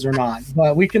calling plays or not,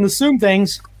 but we can assume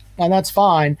things, and that's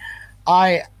fine.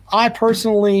 I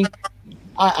personally,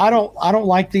 I don't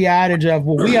like the adage of,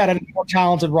 well, we had a more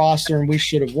talented roster and we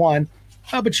should have won.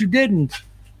 Oh, but you didn't.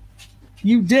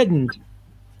 You didn't.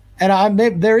 And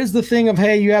there is the thing of,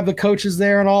 hey, you have the coaches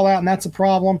there and all that, and that's a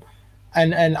problem.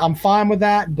 And I'm fine with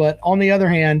that. But on the other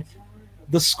hand,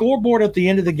 the scoreboard at the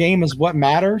end of the game is what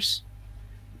matters.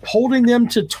 Holding them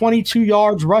to 22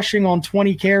 yards rushing on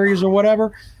 20 carries or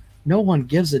whatever, no one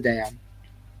gives a damn.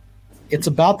 It's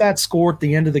about that score at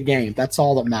the end of the game. That's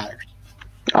all that matters.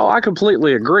 Oh, I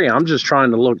completely agree. I'm just trying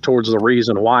to look towards the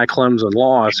reason why Clemson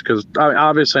lost, because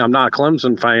obviously I'm not a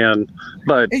Clemson fan,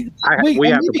 but we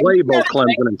have to play both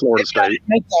Clemson and Florida State.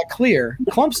 Make that clear.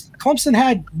 Clemson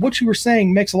had, what you were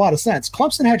saying makes a lot of sense.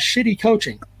 Clemson had shitty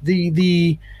coaching.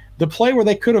 The play where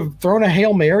they could have thrown a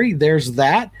Hail Mary, there's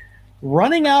that.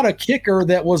 Running out a kicker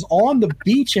that was on the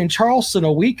beach in Charleston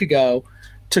a week ago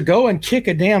to go and kick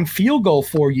a damn field goal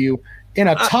for you in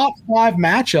a top 5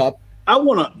 matchup. I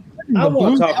want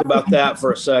to talk about that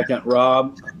for a second,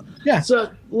 Rob. Yeah. So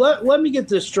let me get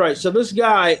this straight. So this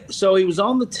guy, he was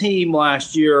on the team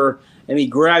last year and he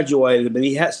graduated, but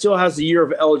he still has a year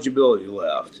of eligibility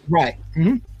left. Right.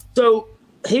 Mm-hmm. So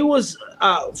he was,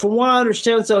 from what I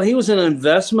understand, he was an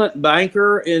investment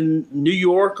banker in New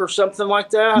York or something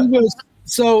like that.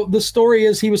 So the story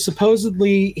is he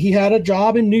had a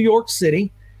job in New York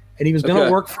City and he was going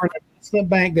to work for an investment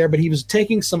bank there, but he was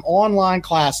taking some online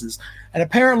classes. And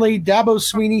apparently Dabo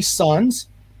Swinney's sons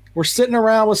were sitting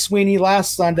around with Swinney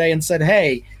last Sunday and said,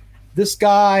 hey, this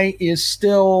guy he's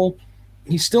still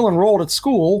enrolled at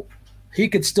school. He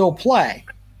could still play.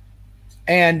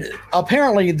 And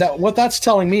apparently what that's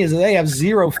telling me is that they have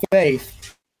zero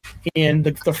faith in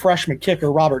the freshman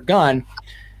kicker, Robert Gunn.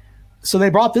 So they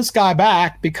brought this guy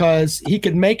back because he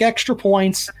could make extra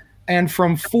points. And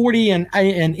from 40 and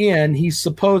in, he's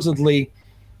supposedly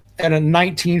at a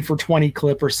 19 for 20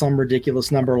 clip or some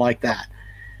ridiculous number like that.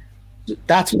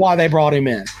 That's why they brought him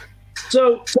in.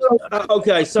 So I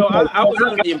was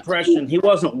under the impression he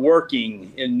wasn't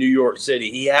working in New York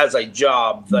City. He has a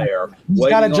job there. He's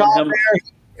got a job there.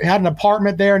 He had an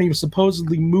apartment there, and he was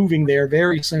supposedly moving there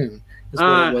very soon.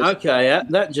 Okay,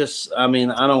 that just, I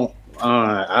mean, I don't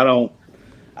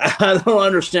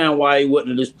understand why he wouldn't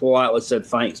have just politely said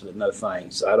thanks, but no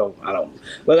thanks. I don't.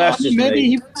 But that's just maybe me.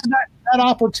 He wanted that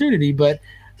opportunity. But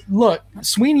look,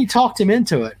 Swinney talked him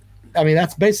into it. I mean,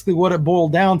 that's basically what it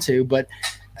boiled down to. But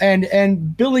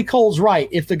and Billy Cole's right.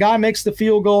 If the guy makes the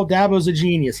field goal, Dabo's a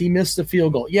genius. He missed the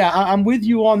field goal. Yeah, I'm with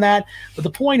you on that. But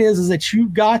the point is that you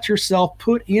got yourself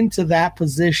put into that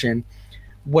position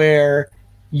where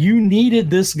you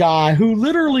needed this guy who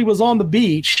literally was on the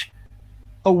beach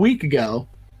a week ago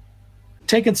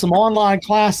taking some online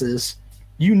classes.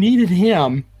 You needed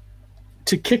him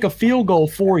to kick a field goal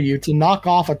for you to knock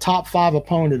off a top 5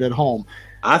 opponent at home.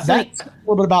 I think that's a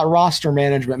little bit about roster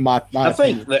management. I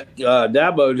think that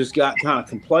Dabo just got kind of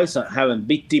complacent having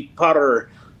B.T. Potter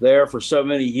there for so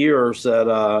many years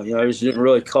that he just didn't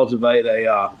really cultivate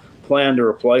a plan to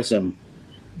replace him.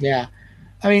 Yeah,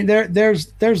 I mean there's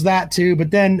that too.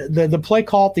 But then the play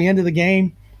call at the end of the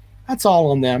game, that's all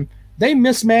on them. They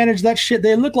mismanaged that shit.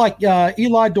 They look like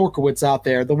Eli Dorkowitz out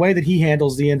there, the way that he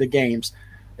handles the end of games.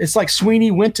 It's like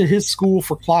Swinney went to his school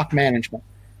for clock management.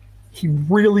 He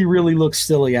really, really looks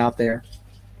silly out there.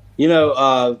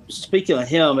 Speaking of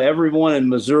him, everyone in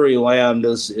Missouri land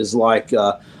is like,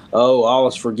 all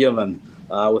is forgiven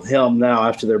with him now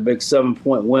after their big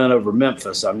 7-point win over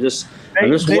Memphis. I'm just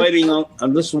waiting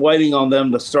on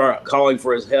them to start calling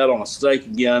for his head on a stake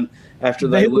again after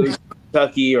they lose to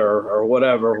Kentucky or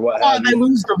whatever. They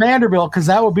lose to Vanderbilt because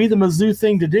that would be the Mizzou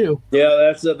thing to do.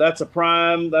 Yeah, that's a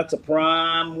prime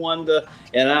one to,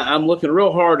 and I'm looking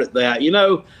real hard at that.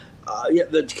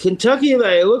 The Kentucky,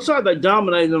 it looks like they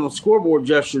dominated on the scoreboard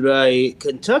yesterday.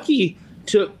 Kentucky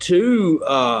took 2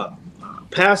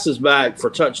 passes back for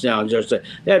touchdowns yesterday.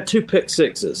 They had 2 pick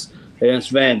sixes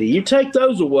against Vandy. You take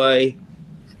those away,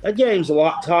 that game's a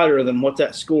lot tighter than what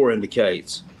that score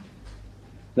indicates.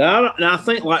 Now I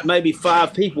think like maybe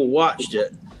 5 people watched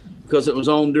it because it was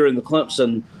on during the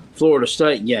Clemson Florida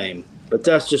State game. But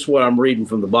that's just what I'm reading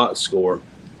from the box score.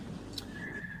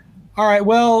 All right.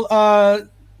 Well,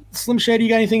 Slim Shady, you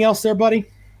got anything else there, buddy?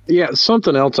 Yeah,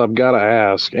 something else I've got to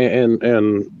ask,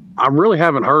 and I really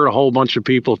haven't heard a whole bunch of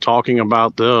people talking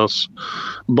about this,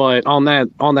 but on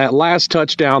that last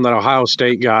touchdown that Ohio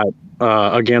State got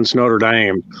against Notre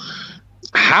Dame,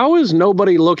 how is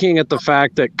nobody looking at the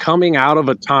fact that coming out of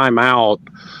a timeout,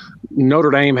 Notre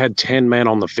Dame had 10 men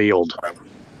on the field?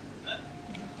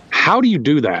 How do you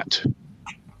do that?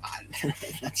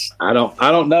 I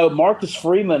don't know. Marcus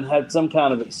Freeman had some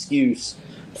kind of excuse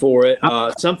for it.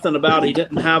 Something about he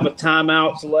didn't have a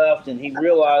timeouts left, and he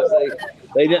realized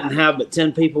they didn't have but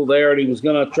 10 people there, and he was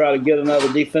going to try to get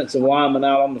another defensive lineman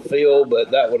out on the field,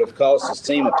 but that would have cost his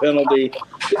team a penalty.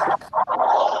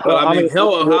 But, I mean,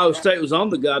 hell, Ohio State was on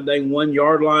the goddamn 1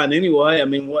 yard line anyway. I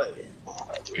mean, what?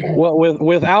 Well,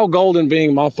 with Al Golden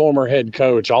being my former head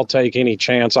coach, I'll take any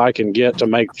chance I can get to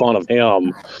make fun of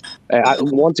him.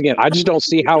 Once again, I just don't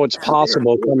see how it's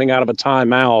possible coming out of a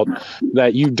timeout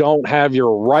that you don't have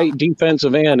your right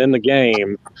defensive end in the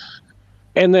game,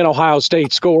 and then Ohio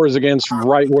State scores against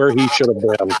right where he should have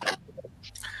been.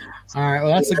 All right,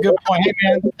 well, that's a good point. Hey,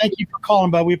 man, thank you for calling,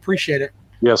 bud. We appreciate it.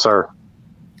 Yes, sir.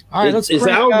 All right, is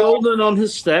Al Golden on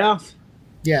his staff?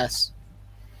 Yes.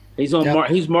 He's on.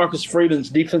 He's Marcus Freeman's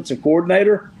defensive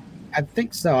coordinator. I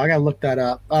think so. I got to look that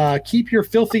up. Keep your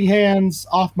filthy hands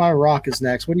off my rock is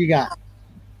next. What do you got?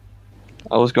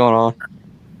 Oh, what's going on?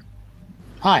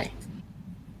 Hi.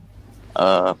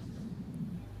 Oh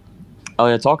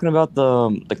yeah, talking about the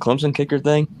Clemson kicker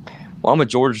thing. Well, I'm a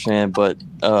Georgia fan, but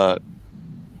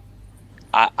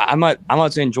I'm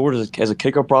not saying Georgia has a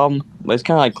kicker problem, but it's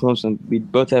kind of like Clemson. We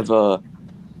both have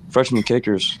freshman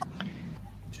kickers.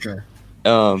 Sure.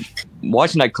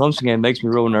 Watching that Clemson game makes me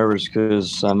real nervous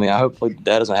because I hopefully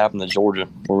that doesn't happen to Georgia.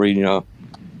 Where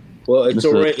well,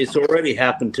 it's already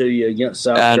happened to you against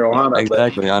South Carolina.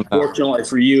 Exactly. But fortunately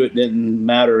for you, it didn't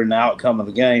matter in the outcome of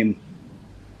the game.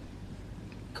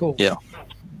 Cool. Yeah.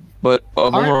 But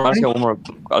I just got one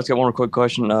more quick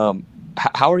question.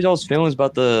 How are y'all's feelings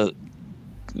about the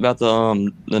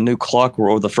new clock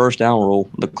rule, or the first down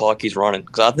rule, the clock he's running?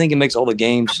 Because I think it makes all the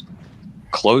games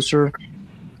closer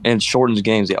and shortens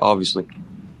games, obviously.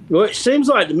 Well, it seems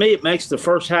like to me it makes the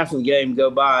first half of the game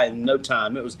go by in no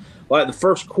time. It was like the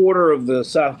first quarter of the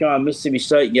South Carolina Mississippi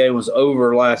State game was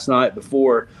over last night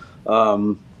before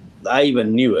I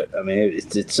even knew it. I mean,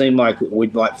 it seemed like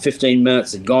 15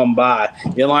 minutes had gone by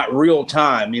in like real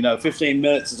time. 15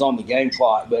 minutes is on the game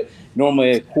clock, but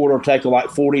normally a quarter will take like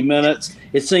 40 minutes.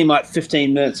 It seemed like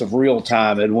 15 minutes of real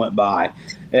time had went by,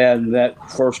 and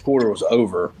that first quarter was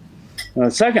over. And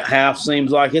the second half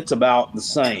seems like it's about the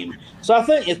same. So I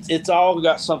think it's all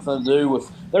got something to do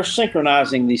with they're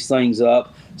synchronizing these things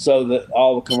up so that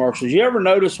all the commercials. You ever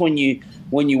notice when you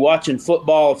watching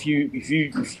football, if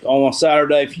you on a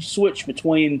Saturday, if you switch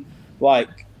between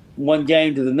like one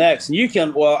game to the next, and you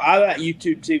can. Well, I got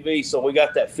YouTube TV, so we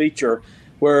got that feature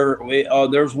where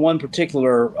there's one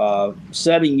particular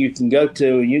setting you can go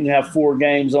to, and you can have 4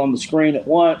 games on the screen at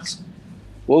once.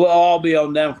 Well, they'll all be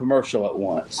on damn commercial at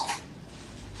once.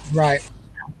 Right.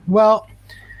 Well,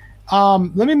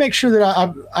 let me make sure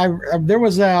that I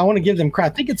want to give them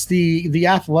credit. I think it's the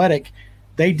Athletic.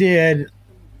 They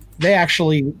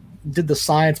actually did the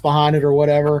science behind it or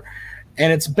whatever,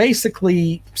 and it's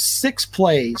basically 6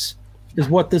 plays is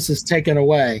what this has taken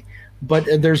away, but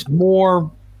there's more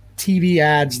TV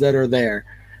ads that are there.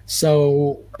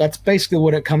 So that's basically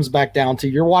what it comes back down to.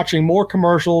 You're watching more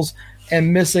commercials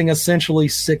and missing essentially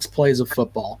 6 plays of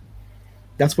football.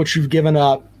 That's what you've given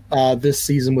up this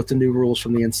season with the new rules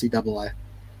from the NCAA.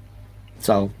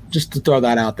 So just to throw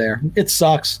that out there. It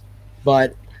sucks,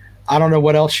 but I don't know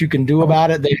what else you can do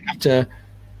about it.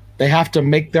 They have to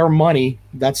make their money.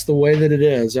 That's the way that it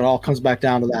is. It all comes back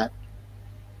down to that.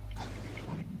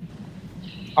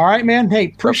 All right, man.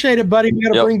 Hey, appreciate it, buddy. We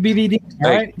got to bring BVD.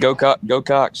 All right. Go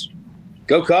Cox.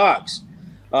 Go Cox.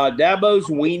 Dabo's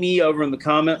weenie over in the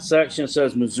comment section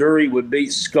says Missouri would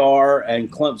beat Scar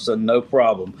and Clemson, no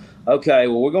problem. Okay,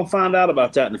 well, we're going to find out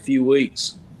about that in a few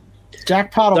weeks.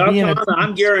 Jackpot will be in it.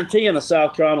 I'm guaranteeing a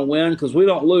South Carolina win because we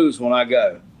don't lose when I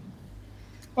go.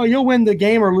 Oh, you'll win the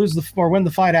game or win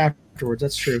the fight afterwards.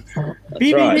 That's true. That's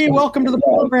BVD, right. Welcome to the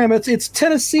program. It's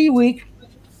Tennessee week.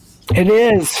 It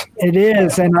is,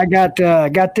 and I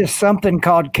got this something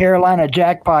called Carolina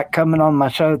Jackpot coming on my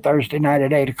show Thursday night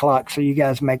at 8:00. So you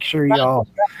guys make sure y'all.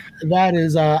 That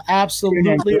is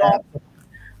absolutely awesome.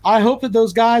 I hope that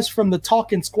those guys from the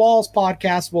Talking Squalls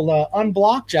podcast will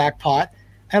unblock Jackpot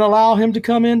and allow him to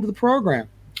come into the program.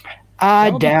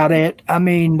 I doubt it. I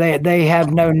mean, they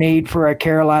have no need for a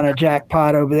Carolina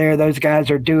jackpot over there. Those guys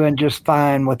are doing just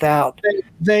fine without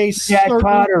they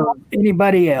jackpot or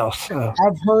anybody else. So.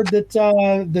 I've heard that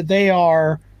that they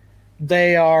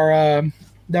are.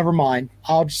 Never mind.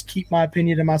 I'll just keep my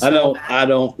opinion to myself. I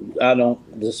don't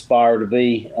aspire to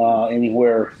be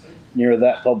anywhere near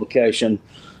that publication.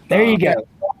 There you go.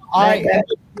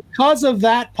 Because of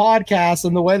that podcast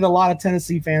and the way that a lot of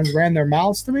Tennessee fans ran their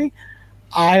mouths to me,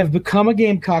 I have become a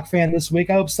Gamecock fan this week.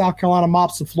 I hope South Carolina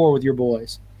mops the floor with your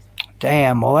boys.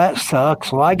 Damn, well, that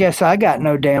sucks. Well, I guess I got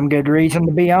no damn good reason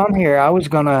to be on here. I was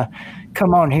going to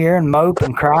come on here and mope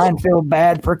and cry and feel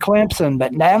bad for Clemson,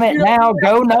 but damn it now,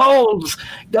 go Noles!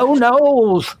 Go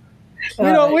Noles!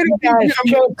 You guys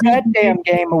choked that damn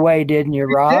game away, didn't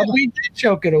you, Rob? We did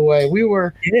choke it away. We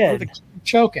were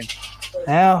choking.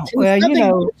 Well,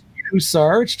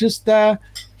 sir. It's just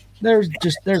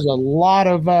there's a lot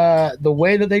of the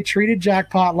way that they treated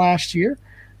Jackpot last year,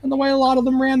 and the way a lot of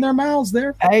them ran their mouths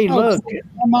there. Hey, look,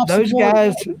 those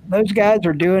guys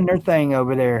are doing their thing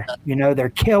over there. They're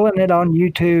killing it on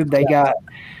YouTube.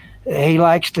 He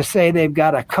likes to say they've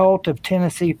got a cult of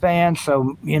Tennessee fans,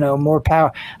 so more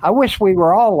power. I wish we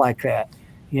were all like that.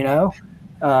 Look,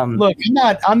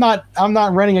 I'm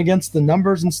not running against the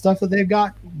numbers and stuff that they've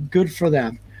got. Good for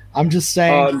them. I'm just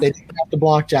saying they didn't have to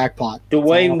block Jackpot.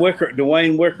 Dwayne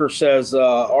Wicker says,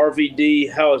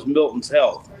 RVD, how is Milton's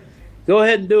health? Go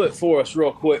ahead and do it for us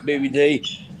real quick, BVD.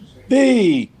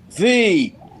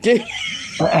 BVD.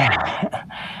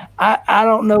 I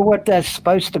don't know what that's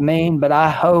supposed to mean, but I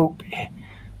hope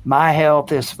my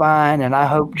health is fine, and I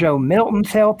hope Joe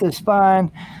Milton's health is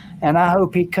fine, and I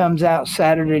hope he comes out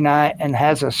Saturday night and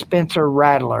has a Spencer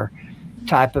Rattler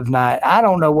type of night. I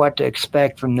don't know what to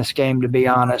expect from this game, to be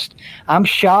honest. I'm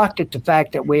shocked at the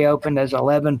fact that we opened as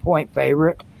 11-point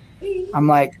favorite. I'm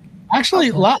like,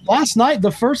 actually, last night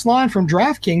the first line from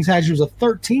DraftKings had you as a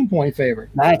 13-point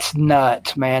favorite. That's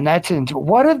nuts, man.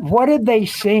 What have they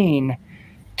seen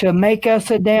to make us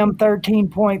a damn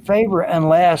 13-point favorite?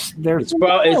 Unless they're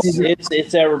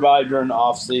it's everybody during the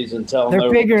off season telling they're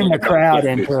figuring the crowd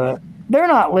into it. They're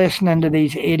not listening to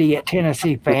these idiot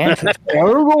Tennessee fans.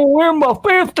 We're going to win by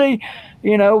 50.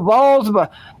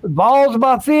 Balls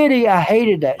by 50. I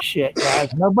hated that shit,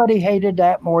 guys. Nobody hated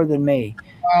that more than me.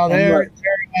 Well,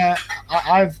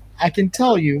 I can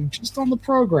tell you, just on the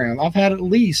program, I've had at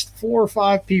least 4 or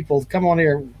 5 people come on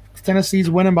here. Tennessee's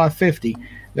winning by 50.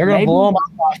 They're going to blow them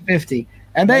out by 50.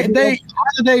 And they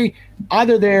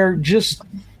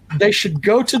should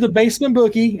go to the basement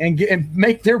bookie and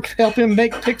help him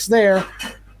make picks there,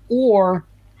 or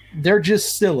they're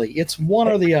just silly. It's one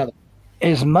or the other.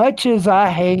 As much as I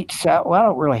I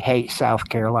don't really hate South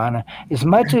Carolina. As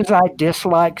much as I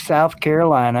dislike South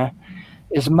Carolina,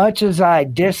 as much as I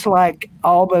dislike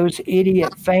all those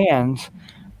idiot fans,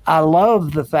 I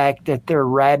love the fact that they're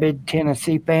rabid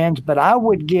Tennessee fans, but I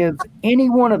would give any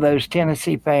one of those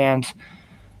Tennessee fans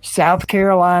South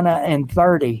Carolina and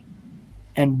 30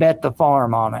 and bet the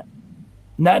farm on it.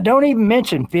 Now, don't even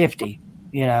mention 50,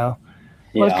 Yeah,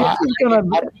 I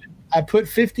put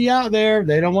 50 out there.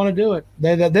 They don't want to do it.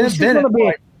 This is going to be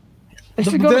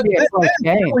a close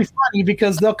game. It's really funny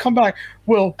because they'll come back,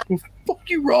 well, fuck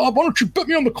you, Rob. Why don't you bet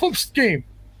me on the Clemson game?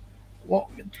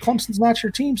 Well, Clemson's not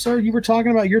your team, sir. You were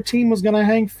talking about your team was going to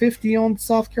hang 50 on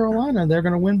South Carolina. They're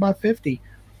going to win by 50.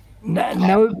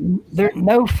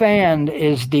 No fan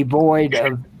is devoid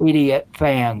of idiot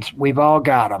fans. We've all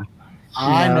got them.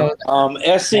 I know.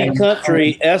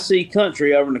 SC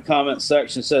Country over in the comment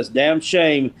section says, damn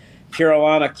shame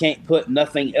Carolina can't put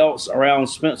nothing else around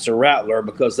Spencer Rattler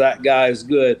because that guy is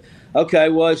good. Okay,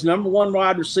 well, his number 1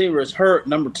 wide receiver is hurt.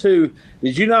 Number 2,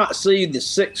 did you not see the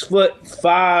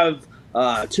 6'5",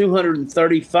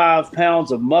 235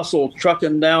 pounds of muscle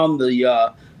trucking down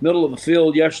the middle of the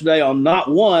field yesterday on not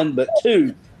 1 but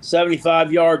 2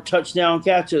 75-yard touchdown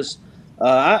catches?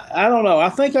 I don't know. I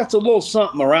think that's a little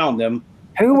something around him.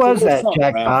 Who was that,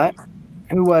 Jackpot?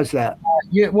 Who was that?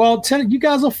 Yeah, well, you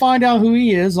guys will find out who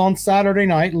he is on Saturday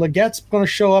night. Legette's going to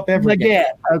show up every game.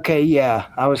 Okay, yeah.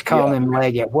 I was calling him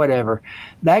Leggett, whatever.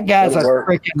 That guy's a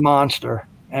freaking monster.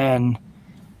 And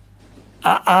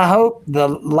I hope the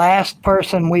last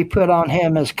person we put on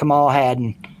him is Kamal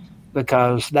Haddon,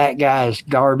 because that guy is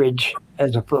garbage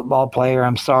as a football player.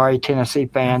 I'm sorry, Tennessee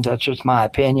fans. That's just my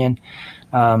opinion.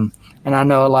 And I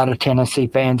know a lot of Tennessee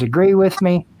fans agree with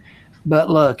me.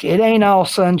 But look, it ain't all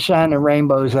sunshine and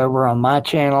rainbows over on my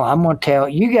channel. I'm going to tell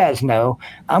you guys know.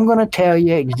 I'm going to tell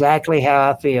you exactly how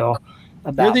I feel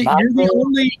about.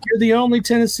 You're the only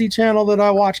Tennessee channel that I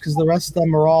watch, because the rest of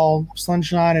them are all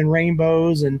sunshine and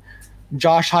rainbows and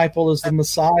Josh Heupel is the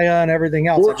Messiah and everything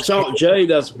else. Sports Talk Jay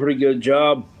does a pretty good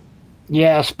job.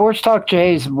 Yeah, Sports Talk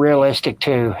Jay's realistic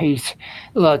too. He's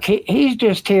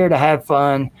just here to have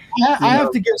fun. I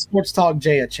have to give Sports Talk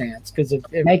Jay a chance because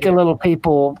make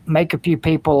a few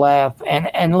people laugh.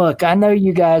 And look, I know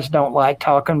you guys don't like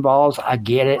talking balls. I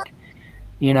get it.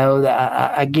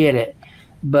 I get it.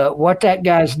 But what that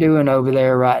guy's doing over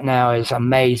there right now is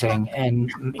amazing.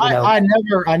 And I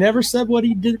never said what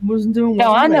he wasn't doing.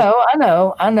 No, I know.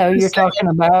 You're talking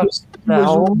about the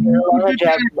whole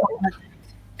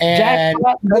and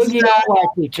Boogie don't like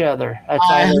each other.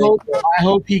 I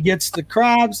hope he gets the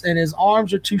crabs and his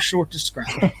arms are too short to scrap.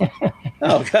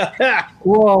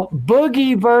 Well,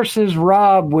 Boogie versus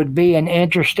Rob would be an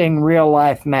interesting real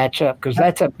life matchup because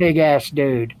that's a big ass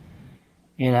dude.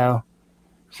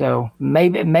 So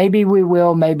maybe we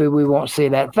will, maybe we won't see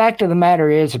that. Fact of the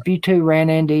matter is, if you two ran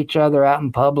into each other out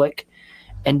in public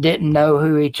and didn't know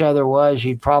who each other was,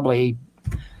 you'd probably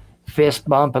fist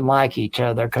bump and like each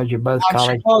other because you're both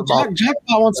college. Well,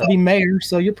 Jackpot wants to be mayor,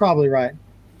 so you're probably right.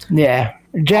 Yeah,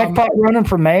 Jackpot running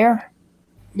for mayor.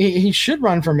 He should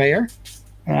run for mayor.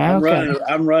 I'm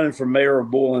running for mayor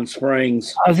of Boiling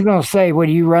Springs. I was going to say, what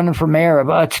are you running for mayor of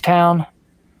Utztown?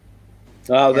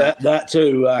 Oh, that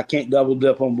too. I can't double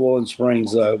dip on Boiling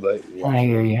Springs though. But yeah. I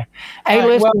hear you. Hey,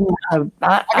 listen,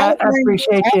 I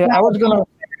appreciate you. I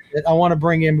want to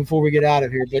bring in before we get out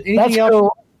of here. But anything else?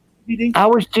 Cool. I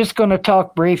was just going to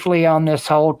talk briefly on this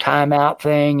whole timeout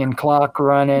thing and clock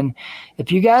running.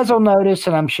 If you guys will notice,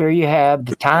 and I'm sure you have,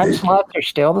 the time slots are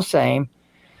still the same.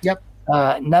 Yep.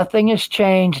 Nothing has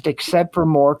changed except for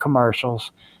more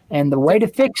commercials. And the way to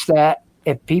fix that,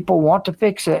 if people want to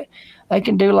fix it, they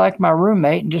can do like my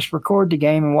roommate and just record the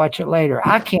game and watch it later.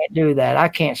 I can't do that. I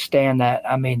can't stand that.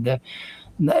 I mean, the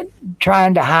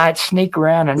trying to sneak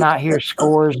around and not hear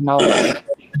scores and all that.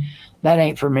 That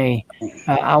ain't for me.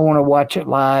 I want to watch it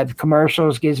live.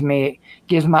 Commercials gives my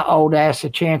old ass a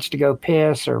chance to go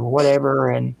piss or whatever.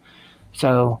 And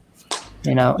so,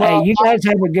 hey, you guys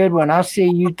have a good one. I'll see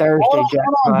you Thursday, Jack.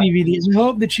 DVDs. We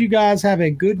hope that you guys have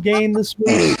a good game this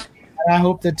week. And I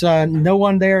hope that no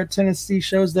one there at Tennessee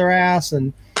shows their ass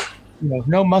and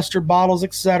no mustard bottles,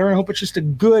 etc. I hope it's just a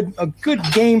good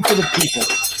game for the people.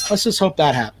 Let's just hope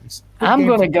that happens. I'm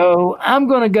gonna go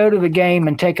to the game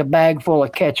and take a bag full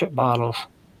of ketchup bottles.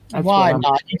 That's why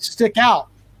not? You stick out.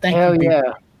 Thank you. Hell yeah.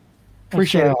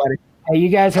 Appreciate it, buddy. Hey, you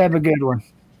guys have a good one.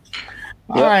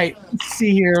 All right. Let's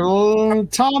see here.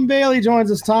 Tom Bailey joins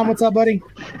us. Tom, what's up, buddy?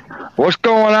 What's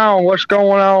going on?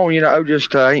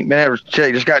 Just ain't been able to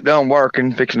check. Just got done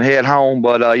working, fixing to head home.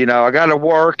 But, I got to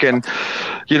work and,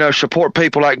 support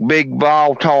people like Big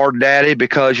Ball Tard Daddy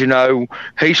because, he's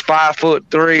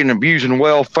 5'3" and abusing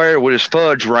welfare with his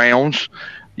fudge rounds,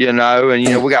 we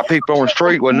got people on the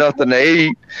street with nothing to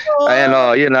eat.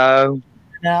 And,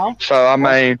 Now? So, I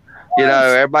mean,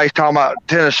 everybody's talking about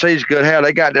Tennessee's good. Hell,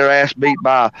 they got their ass beat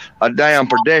by a damn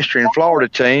pedestrian Florida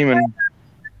team. And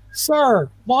sir,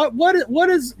 what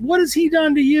has he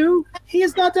done to you? He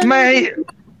has not done anything.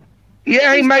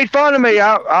 He made fun of me.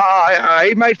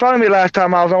 He made fun of me last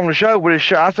time I was on the show with his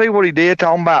show. I see what he did,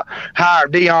 talking about hire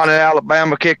Deion in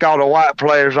Alabama, kick all the white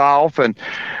players off, and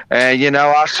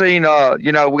I seen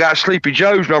we got Sleepy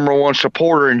Joe's #1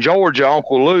 supporter in Georgia,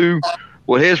 Uncle Lou,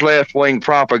 with his left wing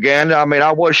propaganda. I mean,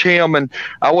 I wish him and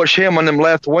them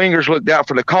left wingers looked out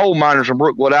for the coal miners in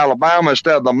Brookwood, Alabama,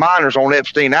 instead of the miners on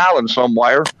Epstein Island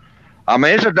somewhere. I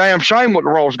mean, it's a damn shame what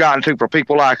the world's gotten to for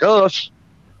people like us.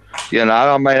 They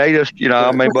just, You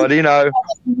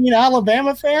mean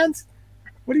Alabama fans?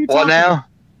 What are you talking about? Now?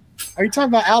 Are you talking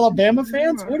about Alabama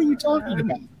fans? What are you talking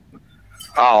about?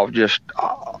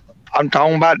 I'm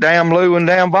talking about damn Lou and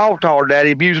damn Voltar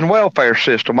Daddy abusing the welfare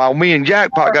system. While me and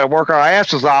Jackpot got to work our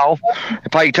asses off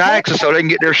and pay taxes so they can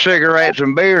get their cigarettes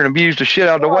and beer and abuse the shit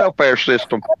out of the welfare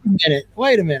system.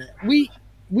 Wait a minute.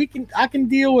 I can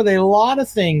deal with a lot of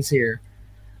things here,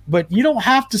 but you don't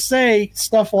have to say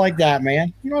stuff like that,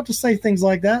 man. You don't have to say things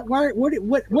like that. What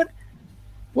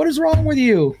is wrong with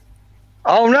you?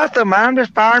 Oh, nothing, man. I'm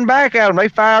just firing back at them. They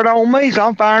fired on me, so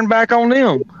I'm firing back on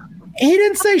them. He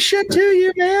didn't say shit to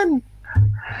you, man.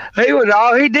 He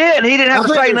did. He didn't have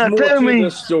to say nothing to me.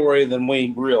 This story than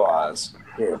we realize.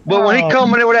 Yeah. But when he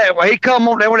come in there with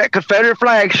that Confederate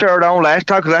flag shirt on last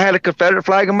time, because I had a Confederate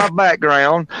flag in my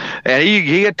background, and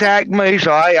he attacked me,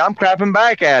 so hey, I'm clapping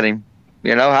back at him.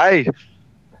 I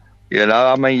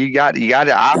mean, you got an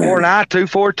eye for an eye, tooth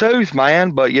for a tooth,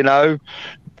 man. But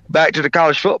back to the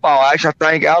college football action,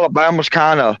 I think Alabama's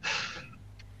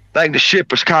the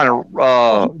ship has kind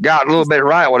of got a little bit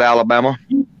right with Alabama.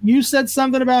 You said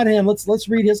something about him. Let's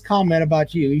read his comment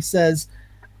about you. He says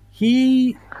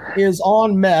He is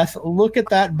on meth. Look at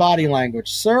that body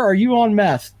language. Sir, are you on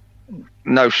meth?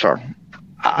 No, sir.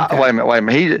 Wait a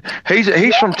minute.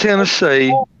 He's from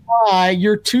Tennessee. Why?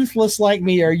 You're toothless like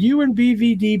me. Are you and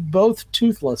BVD both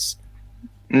toothless?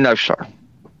 No, sir.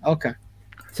 Okay.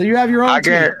 So you have your own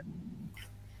teeth?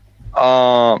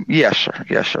 Yes, sir.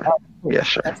 Yes, sir. Yes,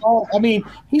 sir. That's all. I mean,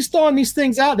 he's throwing these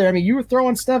things out there. I mean, you were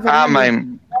throwing stuff at him. I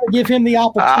mean, to give him the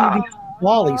opportunity.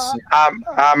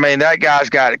 I mean, that guy's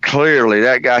got it clearly.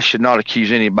 That guy should not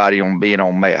accuse anybody on being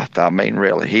on meth. I mean,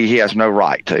 really, he has no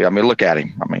right to. I mean, look at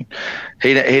him. I mean,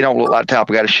 he don't look like the type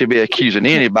of guy that should be accusing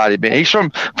anybody.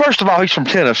 First of all, he's from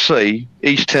Tennessee,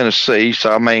 East Tennessee.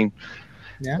 So I mean,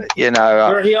 you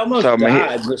know, he almost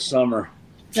died this summer.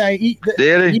 Yeah,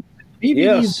 did he?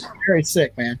 He's very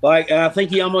sick, man. Like I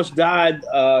think he almost died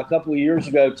a couple of years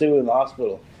ago too in the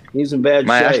hospital. He's in bad shape.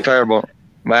 Man, that's terrible.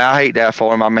 Man, I hate that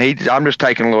for him. I mean, I'm just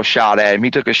taking a little shot at him. He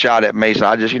took a shot at me, so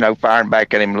I just, firing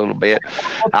back at him a little bit.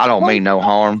 I don't mean no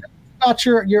harm. About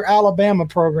your Alabama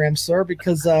program, sir,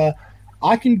 because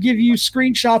I can give you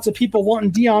screenshots of people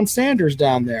wanting Deion Sanders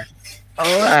down there.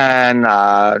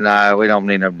 No, we don't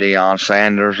need no Deion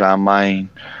Sanders. I mean,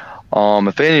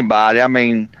 if anybody, I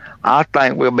mean, I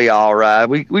think we'll be all right.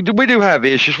 We do have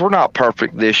issues. We're not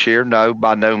perfect this year, no,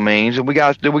 by no means. And we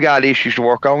got issues to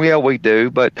work on. Yeah, we do,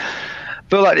 but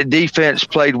I feel like the defense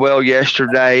played well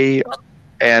yesterday,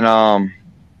 and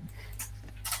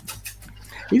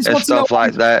stuff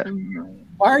like that.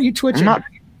 Why are you twitching?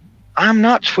 I'm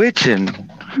not twitching.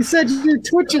 You said you're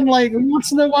twitching like. He wants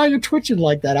to know why you're twitching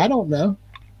like that. I don't know.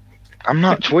 I'm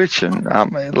not twitching.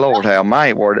 Lord help me, I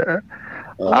ain't worried.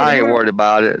 I ain't worried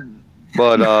about it.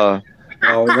 But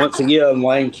once again,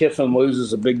 Lane Kiffin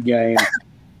loses a big game.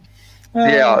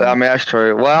 Yeah, I mean that's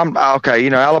true. Well, I'm okay.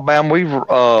 Alabama, we've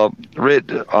I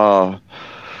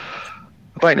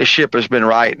think the ship has been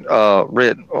written.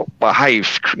 Hey,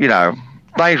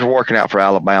 things are working out for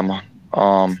Alabama.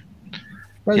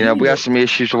 We got some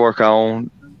issues to work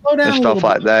on and stuff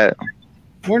like that.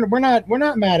 We're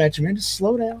not mad at you, man. Just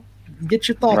slow down. Get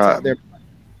your thoughts out there.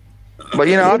 But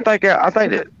I think that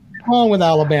what's wrong with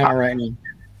Alabama right now?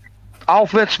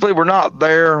 Offensively, we're not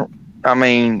there. I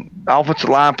mean, offensive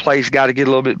line plays got to get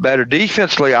a little bit better.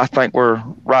 Defensively, I think we're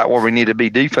right where we need to be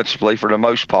defensively for the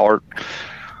most part.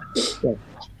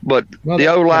 But the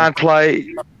O-line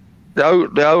play,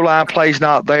 the O-line play's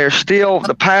not there. Still,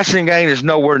 the passing game is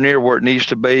nowhere near where it needs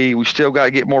to be. We still got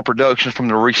to get more production from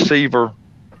the receiver.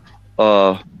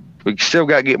 We still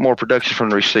got to get more production from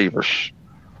the receivers,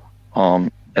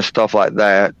 and stuff like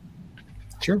that.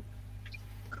 Sure.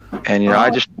 And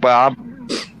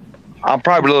I'm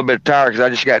probably a little bit tired because I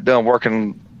just got done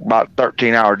working about a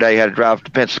 13-hour day. Had to drive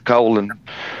to Pensacola and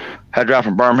had to drive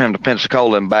from Birmingham to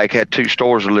Pensacola and back. Had 2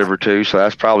 stores to deliver to, so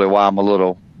that's probably why I'm a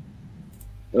little.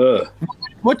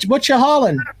 What you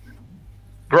hauling?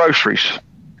 Groceries,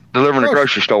 delivering to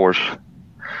grocery stores.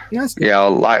 Yes. Yeah,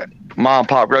 like mom and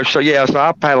pop grocery. So yeah, so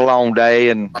I've had a long day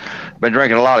and been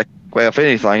drinking a lot of. Well, if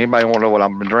anything, anybody want to know what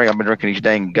I've been drinking? I've been drinking these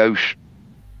dang ghosts.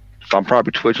 So I'm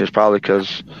probably twitching. It's probably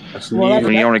because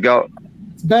when you only go.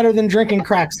 It's better than drinking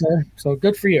crack, sir. So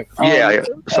good for you. Yeah.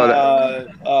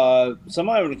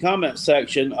 Somebody in the comment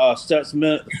section,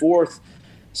 Stetson Fourth,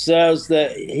 says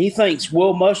that he thinks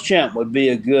Will Muschamp would be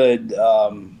a good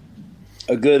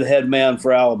head man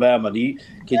for Alabama. Could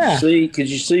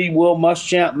you see Will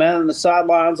Muschamp manning the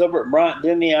sidelines over at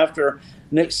Bryant-Denny after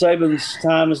Nick Saban's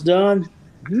time is done?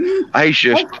 He's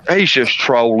just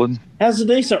trolling. Has a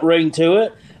decent ring to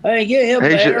it. I mean, get him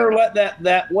there.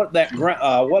 Let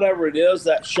whatever it is,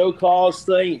 that show cause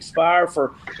thing expire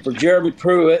for Jeremy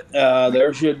Pruitt.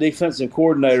 There's your defensive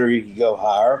coordinator you can go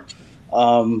hire.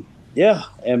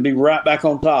 And be right back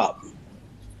on top.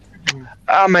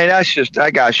 I mean,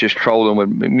 that guy's just trolling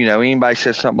with anybody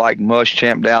says something like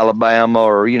Muschamp to Alabama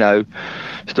or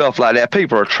stuff like that.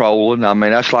 People are trolling. I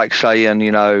mean, that's like saying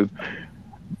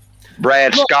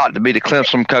Brad Scott to be the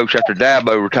Clemson coach after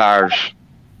Dabo retires.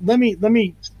 Let me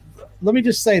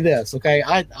just say this, okay?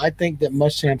 I think that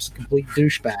Muschamp's a complete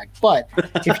douchebag. But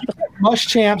if you look at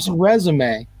Muschamp's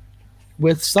resume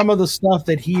with some of the stuff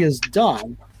that he has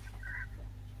done,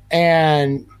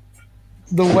 and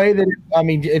the way that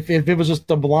if it was just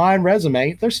a blind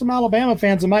resume, there's some Alabama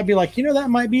fans that might be like, that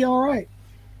might be all right.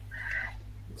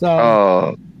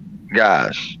 So,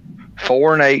 guys,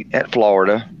 4-8 at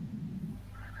Florida.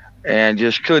 And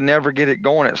just could never get it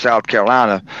going at South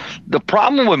Carolina. The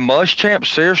problem with Muschamp,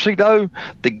 seriously, though,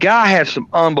 the guy had some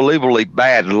unbelievably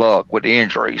bad luck with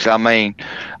injuries. I mean,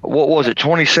 what was it,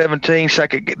 2017?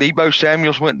 Debo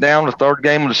Samuels went down the 3rd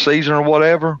game of the season or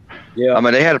whatever. Yeah. I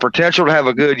mean, they had the potential to have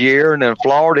a good year, and in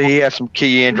Florida, he had some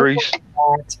key injuries.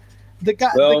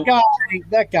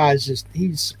 That guy's just he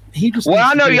just. Well,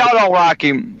 I know y'all don't like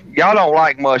him. Y'all don't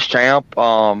like Muschamp.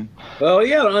 Well,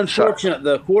 yeah, unfortunate.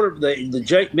 The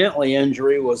Jake Bentley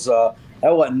injury was that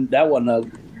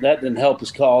didn't help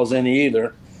his cause any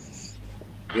either.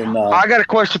 And, I got a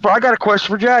question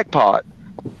for Jackpot.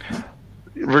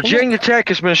 Virginia Tech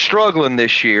has been struggling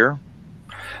this year.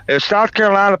 If South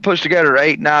Carolina puts together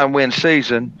an 8-9 win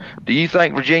season, do you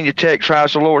think Virginia Tech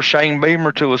tries to lure Shane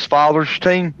Beamer to his father's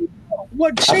team?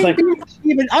 What Shane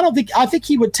Beamer? I think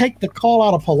he would take the call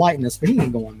out of politeness, but he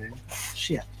ain't going there.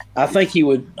 Shit. I think he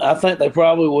would. I think they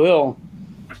probably will.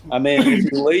 I mean, if he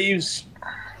leaves,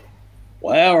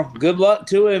 well, good luck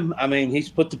to him. I mean, he's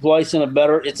put the place in a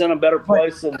better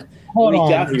place than when he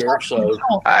got here. So,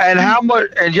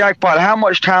 and Jackpot, how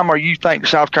much time are you think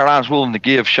South Carolina's willing to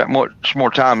give? Much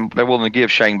more time they're willing to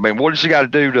give Shane Beamer? What does he got to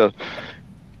do to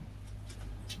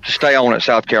stay on at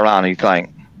South Carolina? You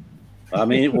think? I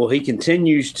mean, well, he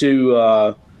continues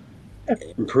to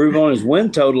improve on his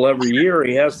win total every year.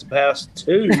 He has the past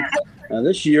two. Now,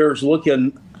 this year's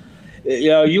looking.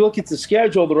 You look at the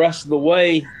schedule the rest of the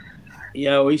way.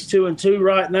 He's 2-2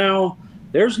 right now.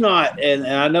 There's not, and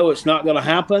I know it's not going to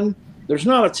happen. There's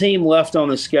not a team left on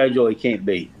the schedule he can't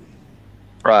beat.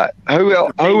 Right. Who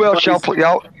else y'all play?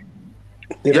 Y'all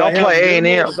play A&M.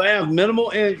 If they have minimal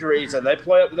injuries and they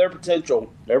play up to their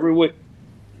potential every week,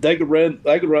 they could run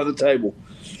the table.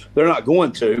 They're not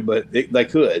going to, but they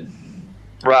could.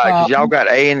 Right, because y'all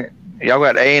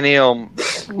got A&M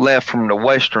left from the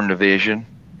Western Division.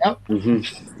 Yep.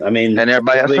 Mm-hmm. I mean, and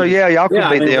everybody else. So y'all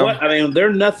can beat them.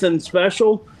 They're nothing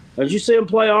special. Did you see them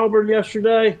play Auburn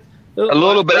yesterday? A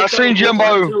little bit. I seen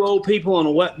Jimbo. Two old people in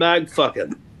a wet bag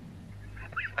fucking.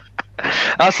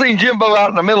 I seen Jimbo out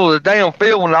in the middle of the damn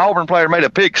field when the Auburn player made a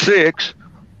pick six.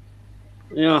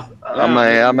 Yeah.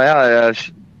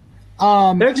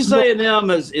 Texas A&M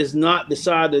is not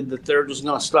decided that they're just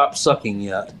going to stop sucking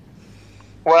yet.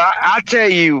 Well, I tell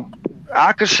you,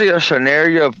 I could see a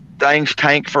scenario of things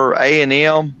tank for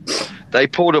A&M. They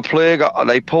pulled a plug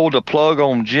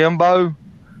on Jimbo,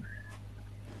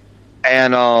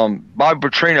 and Bobby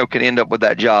Petrino could end up with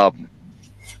that job.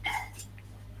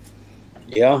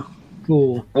 Yeah.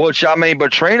 Cool. Which, I mean,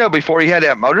 Petrino, before he had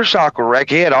that motorcycle wreck,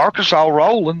 he had Arkansas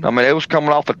rolling. I mean, it was coming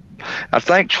off I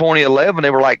think 2011, they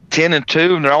were like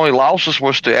 10-2, and their only losses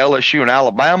was to LSU and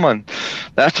Alabama, and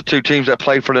that's the two teams that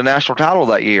played for the national title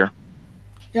that year.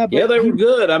 Yeah, they were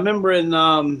good. I remember in.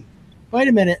 Wait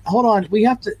a minute, hold on. We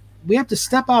have to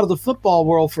step out of the football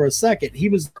world for a second. He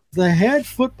was the head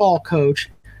football coach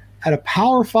at a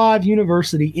Power 5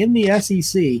 university in the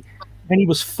SEC, and he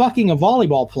was fucking a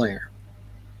volleyball player.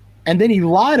 And then he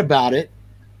lied about it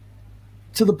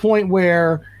to the point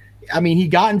where, I mean, he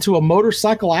got into a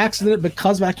motorcycle accident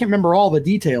because I can't remember all the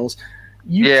details.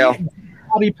 You can't give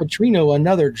Bobby Petrino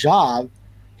another job.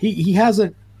 He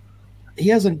hasn't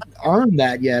earned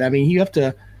that yet. I mean,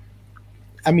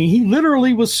 he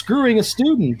literally was screwing a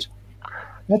student.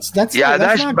 That's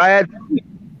bad.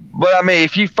 But I mean,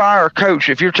 if you fire a coach,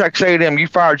 if you're Texas A&M, you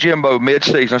fire Jimbo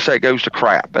mid-season, say it goes to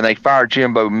crap, and they fire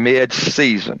Jimbo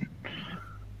mid-season.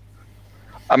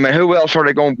 I mean, who else are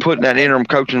they going to put in that interim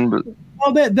coaching?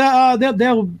 Well,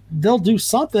 they'll do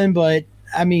something, but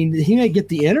I mean, he may get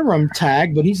the interim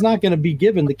tag, but he's not going to be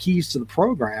given the keys to the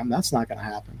program. That's not going to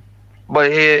happen.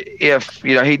 But if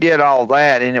he did all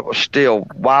that and it was still,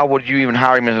 why would you even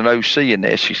hire him as an OC in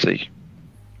the SEC?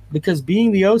 Because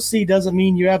being the OC doesn't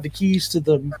mean you have the keys to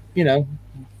the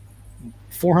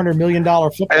 $400 million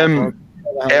football program.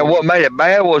 And what made it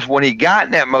bad was when he got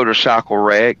in that motorcycle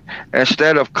wreck,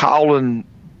 instead of calling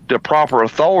the proper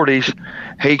authorities,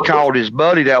 he called his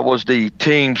buddy that was the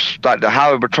team's, like the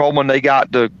highway patrolman they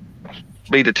got to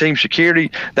be the team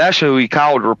security. That's who he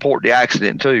called to report the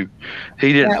accident to.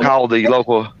 He didn't call the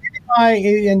local.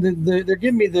 And they're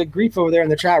giving me the grief over there in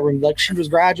the chat room, like she was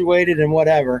graduated and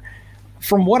whatever.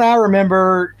 From what I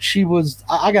remember, she was.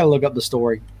 I got to look up the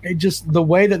story. It just the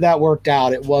way that worked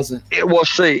out, it wasn't.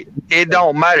 It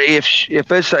don't matter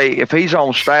if he's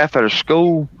on staff at a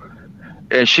school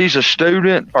and she's a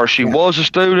student or she was a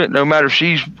student. No matter if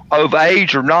she's of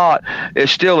age or not,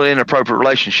 it's still an inappropriate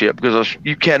relationship because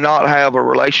you cannot have a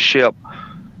relationship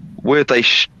with a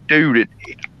student.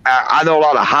 I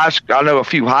know a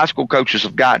few high school coaches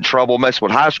have got in trouble messing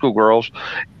with high school girls,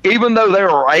 even though they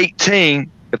were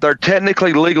 18. If they're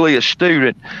technically legally a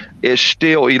student, it's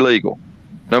still illegal,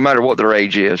 no matter what their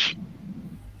age is.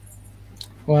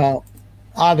 Well,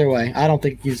 either way, I don't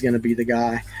think he's going to be the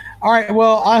guy. All right.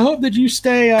 Well, I hope that you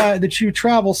that you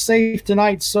travel safe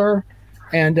tonight, sir.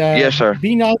 And yes, sir.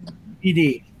 Be nice to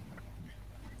PD.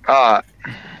 All right.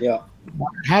 Yeah.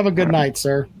 Have a good night,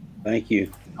 sir. Thank you.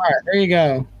 All right, there you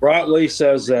go. Brock Lee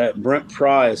says that Brent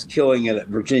Pry is killing it at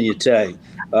Virginia Tech.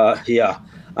 Yeah.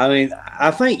 I mean,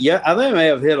 I think they may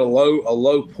have hit a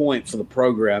low point for the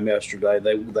program yesterday.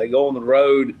 They go on the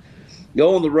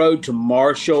road to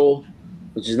Marshall,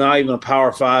 which is not even a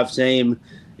Power 5 team,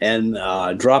 and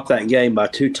drop that game by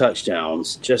 2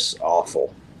 touchdowns. Just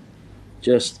awful.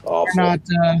 Just awful.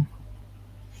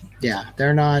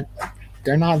 They're not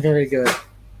very good.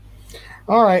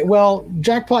 All right. Well,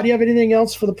 Jackpot, do you have anything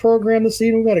else for the program this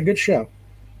evening? We've got a good show.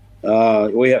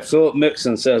 We have Philip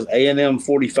Mixon says A&M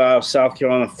 45, South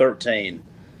Carolina 13.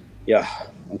 Yeah.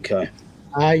 Okay.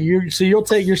 You're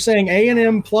saying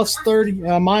A&M plus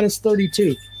 30 minus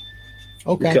 32.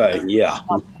 Okay. Yeah.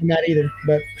 I'm not that either,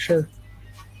 but sure.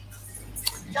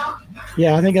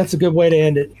 Yeah, I think that's a good way to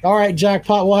end it. All right,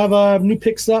 Jackpot. We'll have new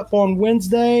picks up on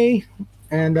Wednesday,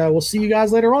 and we'll see you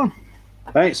guys later on.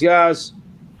 Thanks, guys.